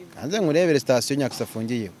kanze ngurebere station Nyagiso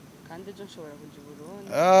afungiyeho kandi ejo nshobora kujya i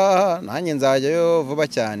Burundi nanjye nzajyayo vuba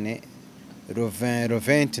cyane le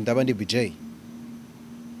 20 ndaba ndi BJ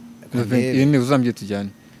Irene uzambye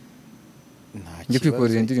tujyane nta njye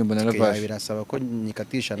kwikorera indirimbo na Ravage birasaba ko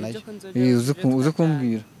nyikatisha nayo uze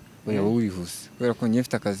kumbwira oya wowe urihuse kubera ko njye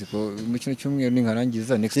mfite akazi ko mu kino cyumweru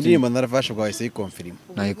ninkarangiza next indirimbo na Ravage bwahise yikonfirima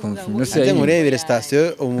nayikonfirma se murebere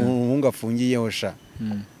station umuhungu afungiyeho sha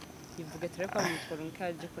ivuga tare kwa mutoro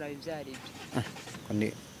nkaje kuraba ibyari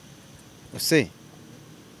byo use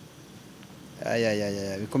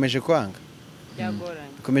aya bikomeje kwanga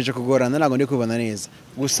bikomeje kugorana ntago ndi kubona neza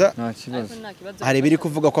gusa hari biri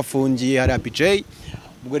kuvuga ko afungiye hari PJ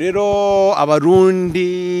ubwo rero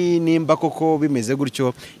abarundi nimba koko bimeze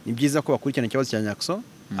gutyo ni byiza ko bakurikirana ikibazo cya Nyakso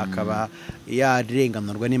akaba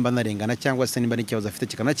yarenganurwa nimba narengana cyangwa se nimba n'ikibazo afite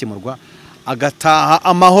kikanakemurwa agataha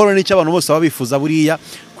amahoro n'icyo abantu bose babifuza buriya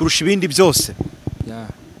kurusha ibindi byose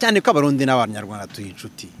cyane ko abarundi n'abanyarwanda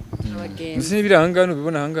tuyinshuti Musi birangano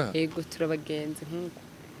bibona hanga yego turabagenzi nkuko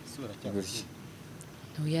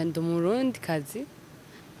Uyanda umurundi kazi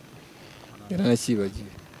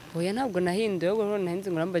yaranakibagiye oya ntabwo nahinduye ubwo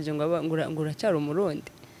nahinze ngurambaje ngo uracyari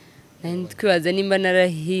umurundi nandi kwibaza nimba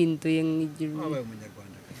narahinduye nkigira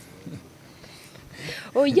umunyarwanda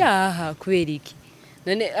oya kubera iki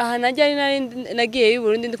none aha najya nagiye y'u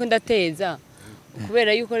Burundi ndiko ndateza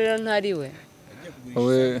kubera yuko rero ntariwe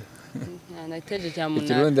owe nateje cyamuna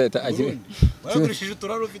ikirundi waragurishije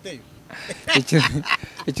turaro ufiteyo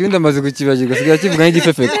ikirundi amaze kukibagirwa sigaye kivuga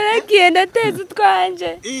nk'igifefeko naragiye ndateza utwanje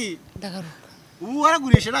ndagaruka ubu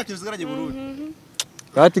waragurisha nta kintu usigaranye Burundi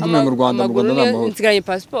batigume mu Rwanda n'amahoro nsigaranye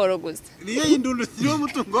passport gusa niyo yindundu niyo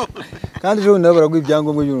mutungo kandi ejo nabo baraguha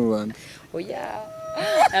ibyangombwa by'u Rwanda oya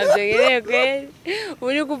nabyo gereke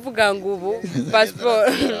uri kuvuga ngo ubu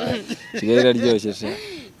passport kigali iraryoshye sha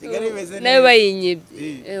nayo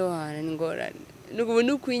bayinyibye ewana ni ngorane nuko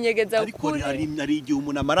nukwinyegeza ukuri ari igihe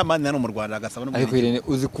umuntu amara mani hano mu Rwanda agasaba no ariko Irene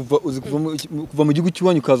uzi kuva mu gihugu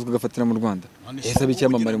cy'uwanyu ukaza ugafatira mu Rwanda ese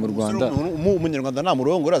bicyamamare mu Rwanda umunyarwanda nta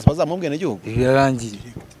murongora azamubwene igihugu birarangiye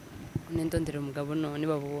nendondera umugabo none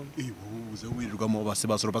babubona uze wirirwa mu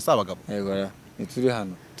basibasoro basabagabo yego nituri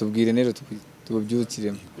hano tubwire nero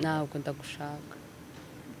tububyukiremo ntabwo ndagushaka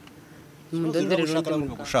mundondere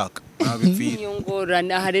rundi gushaka nabipfira iyo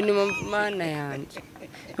ngorane hari ni mana yanjye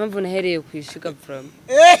mpamvu nahereye kwishiga from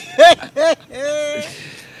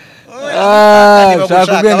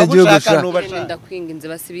shaka ubwene gihugu shaka ndakwinginze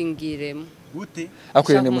basibingiremo gute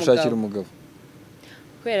akwirene mushakira umugabo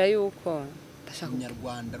kwera yuko ndashaka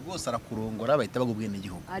umunyarwanda rwose arakurongora bahita bagubwene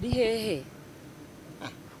gihugu ari hehe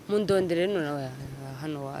mundondere none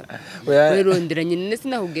hano wapi werondera nyine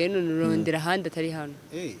sinahubwiye none urondera handi atari hano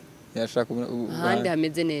yashaka ahandi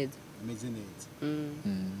hameze neza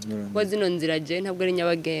kuko zino nzira je ntabwo ari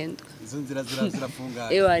nyabagendwa izo nzira zirafungana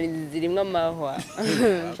ewa zirimwe amahwa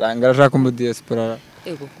shanga arashaka mu diaspora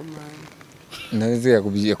ego kumana naze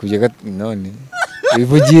yakubye none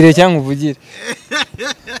bivugire cyangwa uvugire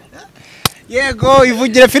yego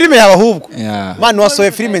ivugire filime yawe ahubwo mwana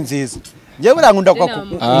wasohoye filime nziza njye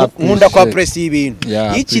nkunda kwa press y'ibintu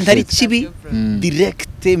ikintu ari kibi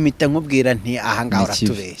direct mita nkubwira nti aha ngaho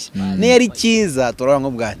uratubeshya niyo ari cyiza turabona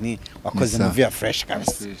nkubwa nti wakoze movie ya fresh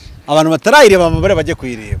kabisa abantu batarayireba amabare bajye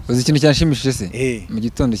kuyireba uzi ikintu cyanshimishije se mu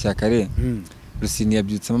gitondo cya kare Rusini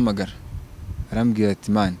yabyutsamo amagara arambwira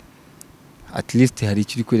ati man at least hari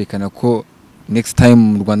icyo uri kwerekana ko next time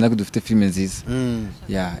mu Rwanda dufite filime nziza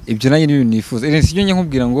ibyo nanjye n'ibintu nifuza sibyo njye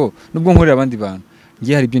nkubwira ngo nubwo nkorera abandi bantu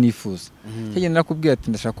ngiye hari ibyo nifuza cyane nakubwira ati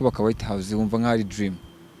ndashaka kubaka White House wumva nka ari dream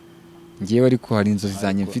ngiye ariko hari inzozi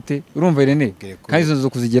zanjye mfite urumva Irene kandi izo nzo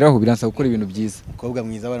kuzigeraho biransaba gukora ibintu byiza umukobwa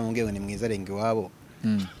mwiza baramubwiye ngo ni mwiza renga iwabo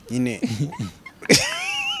nyine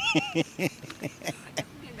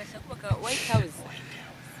ndashaka kubaka White House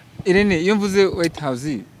Irene iyo mvuze White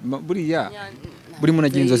House buriya buri muntu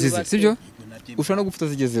agira inzozi ze sibyo ushobora no gufata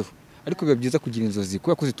zigezeho ariko biba byiza kugira inzozi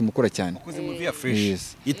kuko yakoze tumukora cyane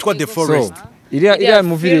yitwa The Forest iriya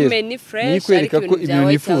movie rero ni kwereka ko ibintu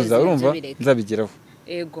nifuza urumva nzabigeraho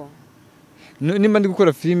ego nimba ndi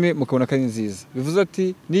gukora filime mukabona ko ari nziza bivuze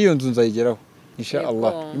ati niyo nzu nzayigeraho insha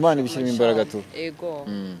Allah Imana ibishyiremo imbaraga tu ego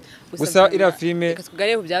gusa iriya filime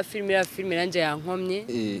tukagare ku bya filime iriya filime nanjye yankomye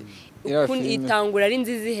ukuntu itangura ari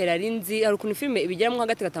nziza ihera ari nzi hari ukuntu filime ibigeramo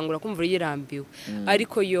hagati gatangura kumva yirambiwe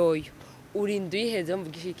ariko yoyo urinda uyiheze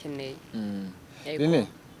mvuga ishikeneye Rene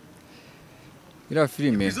iriya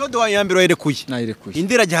filime episode wa yambere wayirekuye nayirekuye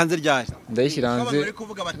indira gihanze ryari ndayishyira hanze bari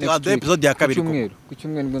kuvuga bati wa episode ya kabiri ku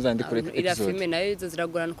cyumweru nibwo nzandikora episode iriya filime nayo izo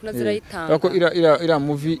ziragorana kuko zirayitanga kuko iriya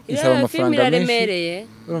movie isaba amafaranga menshi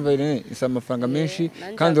urumva Irene isaba amafaranga menshi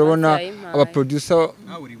kandi urabona aba producer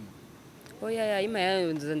oya ima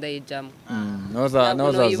yanzu ndayijamo naza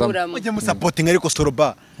mujye musupporting ariko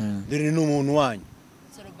Soloba dore n'umuntu wanyu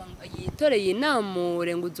yitoreye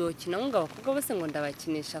inamure ngo uzokina ngo abakobwa bose ngo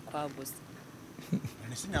ndabakinisha kwa gusa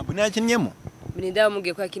Nese nyambo nyakinyemo Inda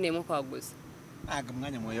yamubwiye ko yakineyemo kwaguza ntago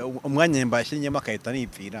umwanya mbashinyemo akahita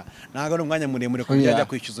nipfira ntago ari umwanya muremure ko byajya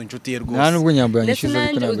kwishyuza inshuti ye rwose nta nubwo nyambo yanyishyuza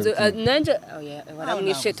ariko nanje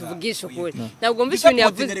waramwishe tuvugisha ukuri ntabwo mvishe ibintu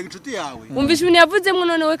yavuze umvishe ibintu yavuzemo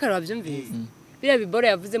none we kare wabyumvise biriya biboro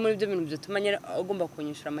yavuzemo ibyo bintu byatuma nyine agomba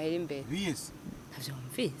kunyishura amahera imbere ntabyo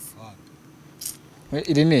wumvise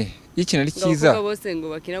Irene ikintu ari cyiza bose ngo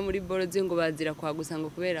bakina muri boro ze ngo bazira kwagusa ngo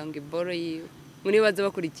kubera ngo iboro yiwe muri baza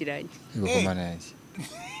bakurikiranye ngoma nanjye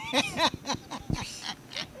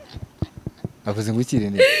avuze ngo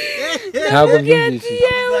ikirene ntabwo byumvise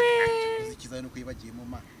ikizano kwibagiye mu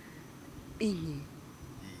mana inyi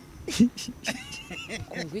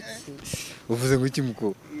kungwiki uvuze ngo iki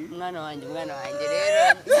muko mwana wanjye rero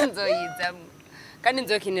nzoyizamo kandi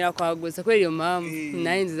nzokinira kwagusa kubera iyo mpamvu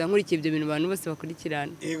nayo nziza nkurikiye ibyo bintu abantu bose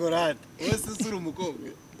bakurikirana yego rata wese usura umukobwa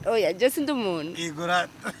oya je sindi umuntu yego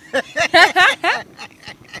rata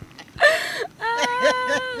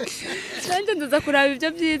Sanje ndaza kuraba ibyo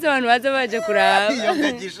byiza abantu baza baje kuraba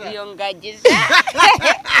iyo ngagisha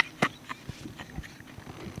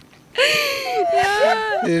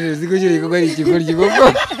ziko kiri ko ari ikigoryi koko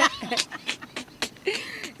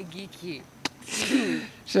giki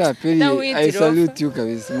Shapeli I salute you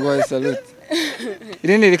kabisa ngo I salute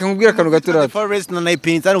Irene reka nkubwira akantu gato rata Forest na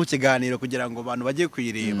Naipinza ari ku kiganiro kugira ngo abantu bajye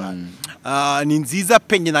kuyireba ni nziza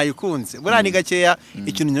penye nayikunze buriya ni gakeya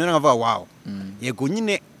ikintu nyine nkavuga wow yego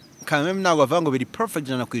nyine kamwe ntabwo bavuga ngo biri perfect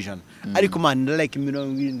ijana ku ijana ariko man like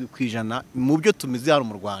 70% mu byo tumize hano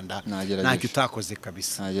mu Rwanda ntacyo utakoze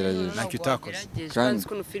kabisa ntacyo utakoze kandi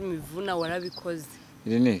kuno film ivuna warabikoze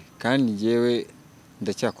Irene kandi ngewe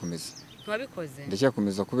ndacyakomeza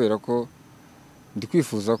ndacyakomeza kubera ko ndi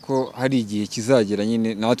kwifuza ko hari igihe kizagera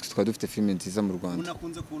nyine natwe twaba dufite filime nziza mu Rwanda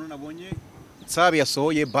unakunze kuntu nabonye Nsabi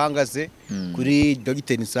yasohoye bangaze kuri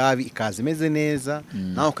Dr Nsabi ikaze imeze neza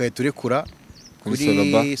naho ukahita urekura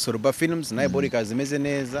kuri Soloba Films nayo bori ikaze imeze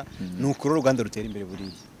neza nukuri Rwanda rutera imbere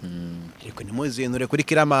buriye ariko nimuzi nure kuri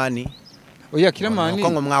Kiramani oya Kiramani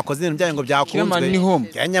ko ngo mwakoze ibintu byanyu ngo byakunzwe Kiramani ni home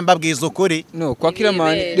yanyambabwiza ukuri no kwa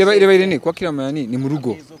Kiramani reba Irene kwa Kiramani ni mu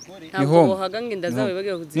rugo ni home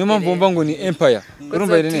niyo mpamvu mva ngo ni empire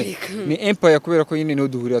urumva Irene ni empire kubera ko nyine no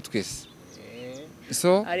duhurira twese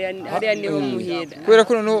so hariya niho muhira kubera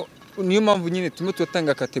ko niyo mpamvu nyine tumwe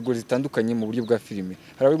turatanga kategori zitandukanye mu buryo bwa filime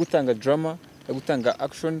hari abari gutanga drama bari gutanga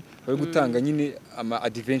action bari gutanga nyine ama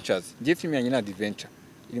adventures ngiye filime yanjye na adventure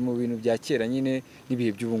iri mu bintu bya kera nyine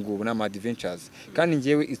nibihe by'ubu ngubu na ama adventures kandi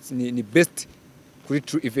ngiyewe ni best kuri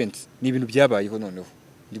true events ni ibintu byabayeho noneho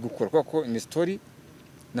ndi gukora kuko ni story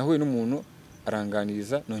nahuye n'umuntu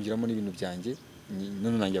aranganiriza nongeramo n'ibintu byanjye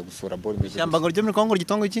none nangiye gusura ball meze cyamba ngo ryo muri Kongo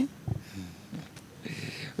gitongo iki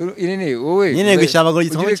Irene wowe nyine gishamba ngo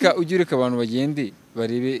gitongo iki ugireka abantu bagende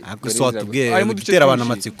barebe arimo dutera abantu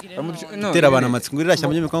amatsiko dutera abantu amatsiko ngirira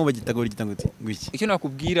cyamba ryo muri Kongo bagitagora gitongo iki icyo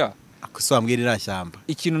nakubwira akuso ambwirira cyamba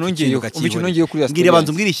ikintu nongeye kuri ngira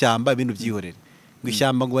abantu mbwira ishyamba ibintu byihorere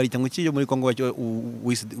Gwishyamba ngo barita ngo kiyo muri Kongo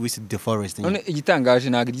with the forest. None igitangaje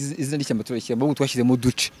naga izina ry'ishyamba turashyamba ngo twashyizemo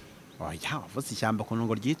duce. Oya, wavuze ishyamba ko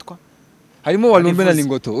ngo ryitwa. Harimo walumbe na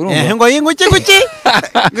lingoto, urumva? Ngo yinguke guki?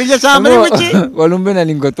 Ngije cyamba ringuki? Walumbe na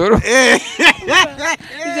lingoto.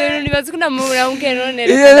 Izero nibaze kuna mura unkeno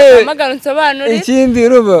nere. Amagano nsobanure. Ikindi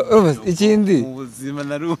urumva, ikindi. Ubuzima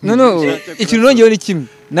na rumwe. No, ikintu nongewe ni kimwe.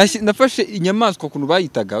 Nafashe inyamaswa kuntu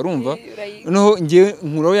bayitaga, urumva? Noneho ngiye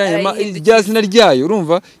nkuraho ya nyama ryazina ryayo,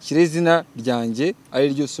 urumva? Shire izina ryanjye ari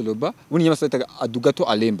ryo Soloba. Buni inyamaswa yitaga Adugato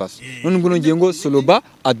Alemba. None ngo ngiye ngo Soloba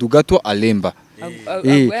Adugato Alemba.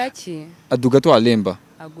 Agwaki. Adugato Alemba.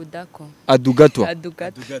 Agudako. Adugato.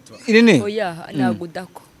 Irene. Oya, na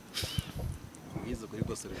Agudako. Yizo kuri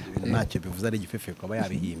gose ntacyo bivuze ari igifefeko aba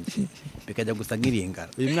yabihimbye. Bikajya gusa nk'iringara.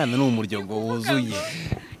 Uyu mwana ni umuryogo wuzuye.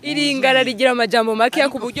 Iringara rigira amajambo make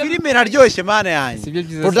ku buryo filime naryoshye mana yanjye.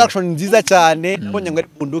 Production nziza cyane. Nabonye ngo ari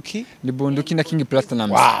Bunduki. Ni Bunduki na King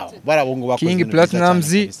Platinum. Wow, barabungu bakoze. King Platinum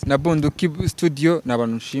na Bunduki studio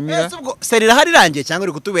nabantu nshimira. Serira hari rangiye cyangwa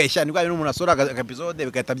uri kutubeshya ni kwa n'umuntu asora episode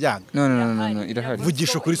bigahita byanga. No, irahari.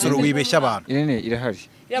 Vugisho kuri soro wibeshya abantu. Irene irahari.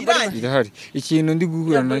 Irahari. Ikintu ndi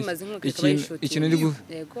guhura na ikintu ndi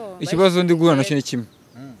ikibazo ndi guhura na cyo kimwe.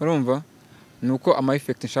 Urumva? Nuko ama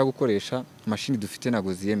effect nshaka gukoresha machine dufite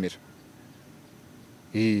nago ziyemera.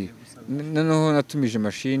 Noneho natumije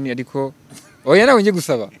machine ariko oya nawe ngiye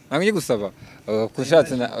gusaba.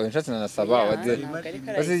 Ushatse na nasaba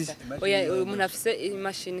oya umuntu afise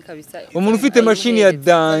imashini kabisa. Umuntu ufite machine ya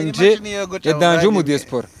danger mu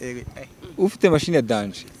diaspora. Ufite machine ya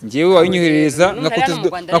danger ngiyewe wayinyohereza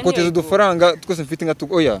nakoteza udufaranga twose mfite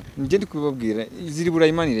oya ngiye ndi kubabwira ziri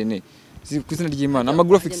burayimanire ne ku izina ry'Imana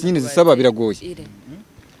amagurafix nyine zisaba biragoye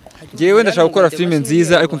jewe ndashaka gukora filime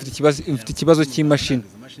nziza ariko mfite ikibazo cy'imashini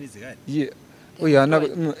oya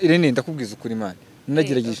Irene ndakubwiza ukuri Imana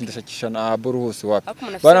nagerageje ndashakisha na boro hose wapi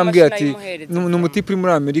barambwiye ati n'umutipe uri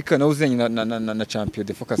muri Amerika nawe uzanye na champion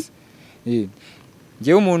de focus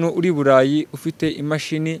jewe umuntu uri Burayi ufite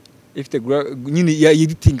imashini ifite nyine ya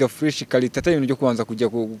editing fresh quality atari ibintu byo kubanza kujya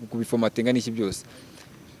kubiformatinga n'iki byose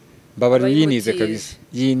Babara yinize kabisa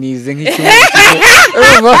yinize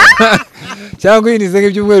nk'icyumweru cyangwa yinize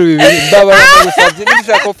nk'ibyumweru bibiri ndabara gusabye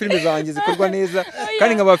n'ishaka ko filime zanjye zikorwa neza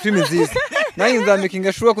kandi nkaba filime nziza nanjye nzamaking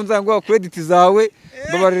ashobora kunzangwa credit zawe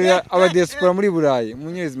babarira aba diaspora muri Burayi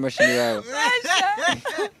munyereza imashini yawe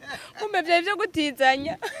kumbe byo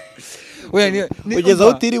gutizanya oya ugeze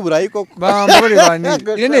aho utiri Burayi koko bambore bani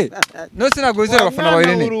Irene no sinago bizera abafana ba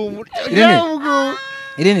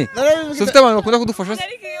Irene so ufite abantu bakunda kudufasha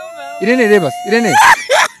Irene reba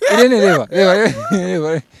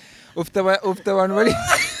ufite abantu bari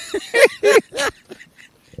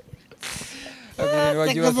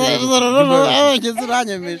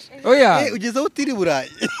ugeze aho utiri Burayi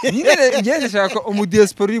nyine ngeze shaka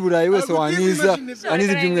umudiaspora uri Burayi wese waniza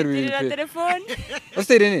ibyumweru bibiri pe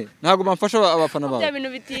ose Irene ntago bamfasha abafana bawe bya bintu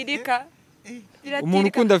bitirika umuntu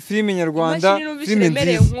ukunda filime nyarwanda filime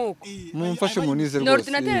nziza mumfashe munize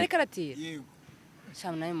rwose n'ordinateur ariko aratira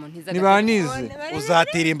nibanize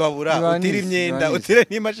uzatira imbabura utira imyenda utire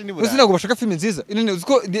n'imashini Burayi ntabwo bashaka filime nziza Irene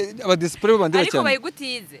uziko aba diaspora bandera cyane ariko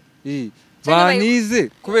bayigutize banize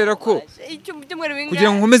kubera ko kugira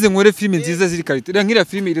ngo nkomeze nkore filime nziza ziri quality nk'ira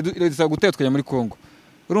filime iradusaba gutaya tukajya muri Kongo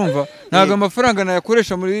urumva ntago amafaranga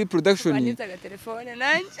nayakoresha muri production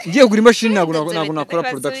ngiye kugura imashini ntago nakora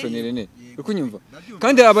production Irene ukunyumva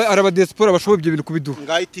kandi araba diaspora bashoboye ibyo bintu kubiduha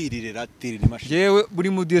ngayitirira imashini yewe buri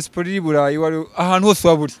mu diaspora iri Burayi wari ahantu hose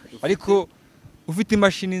waburi ariko ufite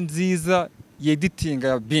imashini nziza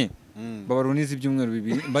yeditinga bien babaruniza ibyumweru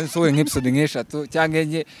bibiri mba nsohoye nk'episode nk'eshatu cyangwa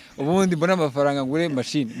enye ubundi mbona amafaranga ngure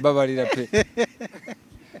machine babarira pe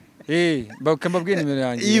bakambabwiye nimero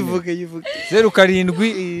yanjye yivuge 07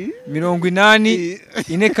 80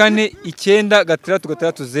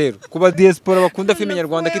 44 9 kuba diaspora bakunda filime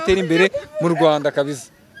nyarwanda kitera imbere mu Rwanda kabisa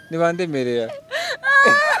nibandemerera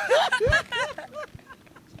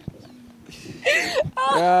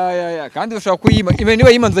ya kandi bashaka kuyima niba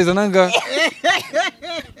yimanza nanga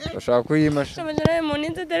bashaka kuyima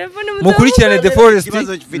mukurikirane The Forest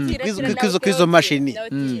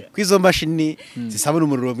kwizo mashini zisaba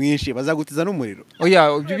umuriro mwinshi bazagutiza n'umuriro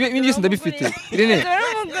oya ibindi byose ndabifite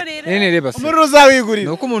Irene reba umuriro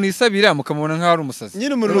uzawigurira nuko umuntu yisabira mukamubona nkaho ari umusazi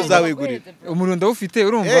nyine umuriro uzawigurira umuriro ndawufite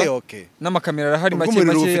urumva n'amakamera arahari make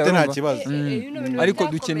ufite nta kibazo ariko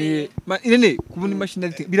dukeneye Irene kubona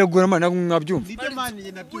imashini biragora mana ntabwo mwabyumva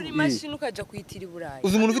buri imashini ukaja kuyitira Burayi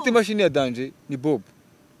uzi umuntu ufite imashini ya danje ni Bob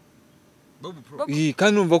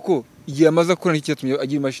kandi numva ko igihe amaze akora n'iki cyatumye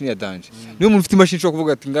agira imashini ya danje niyo umuntu ufite imashini ushobora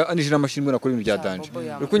kuvuga ati anije n'amashini mbona akora ibintu bya danje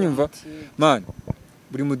uko nyumva man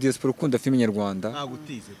buri mu diaspora ukunda filime nyarwanda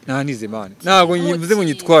ntanize man ntago mvuze ngo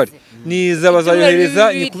nyitware niza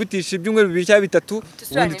bazayohereza nikubitisha ibyumweru bibiri cyangwa bitatu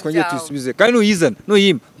ubundi twongeye tuyisubize kandi nuyizana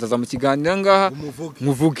nuyima ndaza mu kiganiro ngaha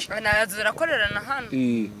muvuge zirakorerana hano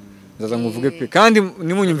ndaza muvuge pe kandi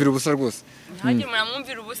nimunyumvira ubusa rwose ntagire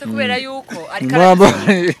muramwumvira ubusa kubera yuko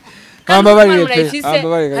kamba bari pe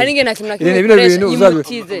hari nge nakimna kimekoresha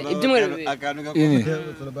imutize ibyumweru bibiri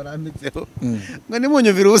ngo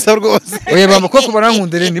nimunyumvira ubusa rwose oya bamba koko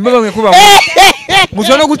barankundere ndimo bamwe kuba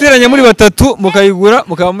mushobora no guteranya muri batatu mukayigura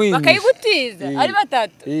mukaba muyinyi bakayigutiza ari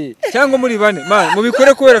batatu cyangwa muri bane man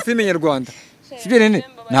mubikore kubera filime nyarwanda sibyo Irene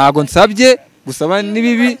ntago nsabye gusaba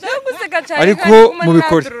nibibi ariko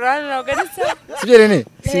mubikore sibyo Irene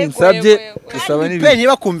sinsabye gusaba nibibi pe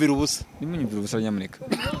niba kumvira ubusa nimunyumvira ubusa nyamuneka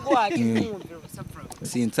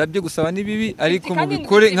sinsabye gusaba nibibi ariko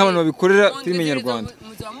mubikore nk'abantu babikorera filime nyarwanda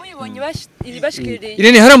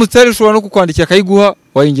Irene haramutse hari ushobora no kukwandikira akayiguha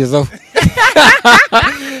wayingezaho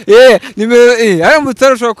nimero haramutse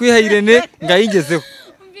hari ushobora kuyiha Irene ngayingezeho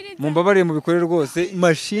mumbabarire mubikore rwose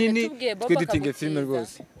mashini tweditinge filime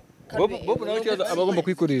rwose Bob nawe abagomba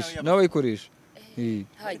kuyikoresha nawe ayikoresha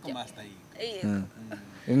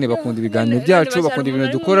Irene bakunda ibiganiro byacu bakunda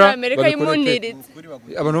ibintu dukora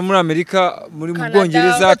abantu muri Amerika muri mu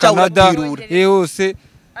Bwongereza Canada hose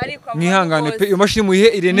mwihangane pe iyo mashini muyihe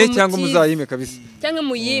Irene cyangwa muzayime kabisa cyangwa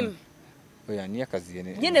muyime oya ni akazi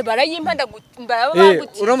nyene barayimpa ndagutira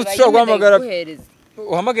uramutse ushobora guhamagara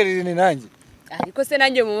uhamagarira Irene nanjye ariko se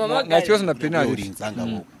nanjye mu mamagara nta kibazo na penali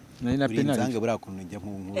nari na penalty nzange buriya kuntu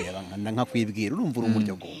njya nka kwibwira urumva uri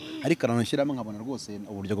umuryogo ariko aranshyiramo nkabona rwose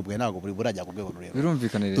uburyogo bwawe ntabwo burajya ku rwego rureba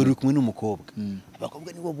birumvikana rero turi kumwe n'umukobwa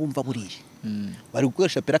abakobwa nibo bumva buriya bari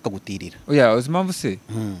gukoresha pera akagutirira oya uzi impamvu se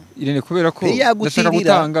Irene kubera ko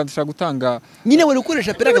ndashaka gutanga nyine bari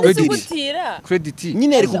gukoresha pera akagutirira credit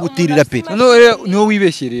nyine ari kugutirira pe niho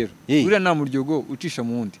wibeshye rero uriya nta muryogo ucisha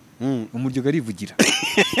mu wundi umuryogo arivugira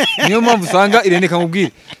niyo mpamvu usanga Irene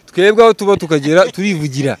kamubwira twebwe aho tuba tukagera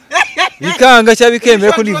turivugira bikanga cyangwa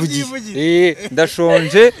bikemera ko nivugiye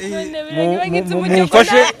ndashonje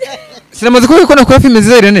mumfashe sinamaze kubera ko nakora filime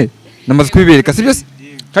nziza Irene namaze kubibereka sibyo se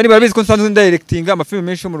kandi barabizi ko nsanzwe directinga amafilime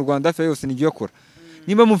menshi yo mu Rwanda hafi yose nigiye akora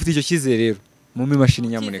nimba mufite icyo cyizere rero mu mashini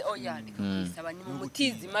nyamuneka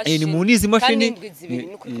ni munizi mashini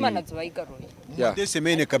Imana zubayigaruye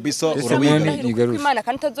desemene kabisa urabigaruye Imana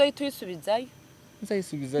kandi tazoyita uyisubizayo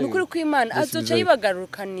nzayisubizayo nukuri ko Imana azoca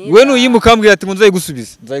yibagarukaniye we nuyimukambwira ati ngo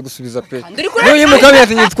nzayigusubiza pe nuyimukambwira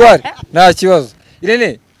ati nyitware nta kibazo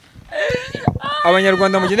Irene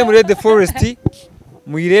abanyarwanda mugende muri The Forest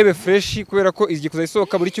muyirebe fresh kubera ko igiye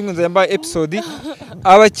kuzayisohoka buri cyumwe nzayambaye episode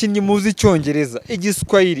abakinnyi muzi icyongereza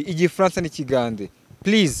igiswahili igifaransa n'ikigande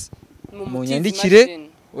please munyandikire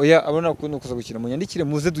oya abona ko nukuza gukina munyandikire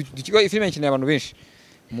muze dukigwa filime ikeneye abantu benshi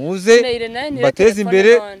muze bateze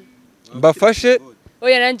imbere mbafashe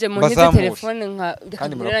oya nanje munize telefone nka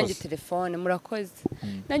nanjye telefone murakoze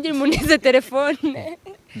nanjye munize telefone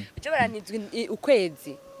byo baranizwe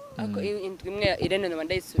ukwezi ako indwi imwe Irene no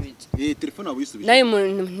ndayisubije telefone abo yisubije nayo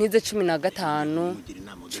munize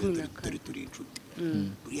 15 turi inshuti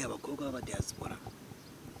buriya abakobwa b'aba diaspora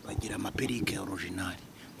bagira amaperike original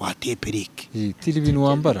wateye perike tiri ibintu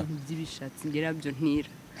wambara by'ibishatsi ngera byo ntira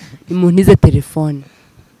imunize telefone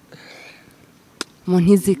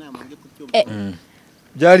munize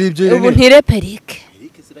byari ibyo ubu ntire perike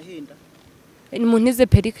zirahenda munize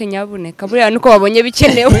perike nyabuneka buriya nuko babonye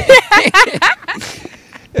bikenewe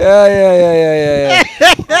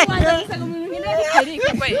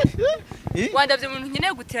wandavye umuntu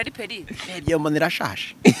nkeneye gutira ari perike mbye mbona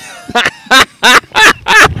irashashe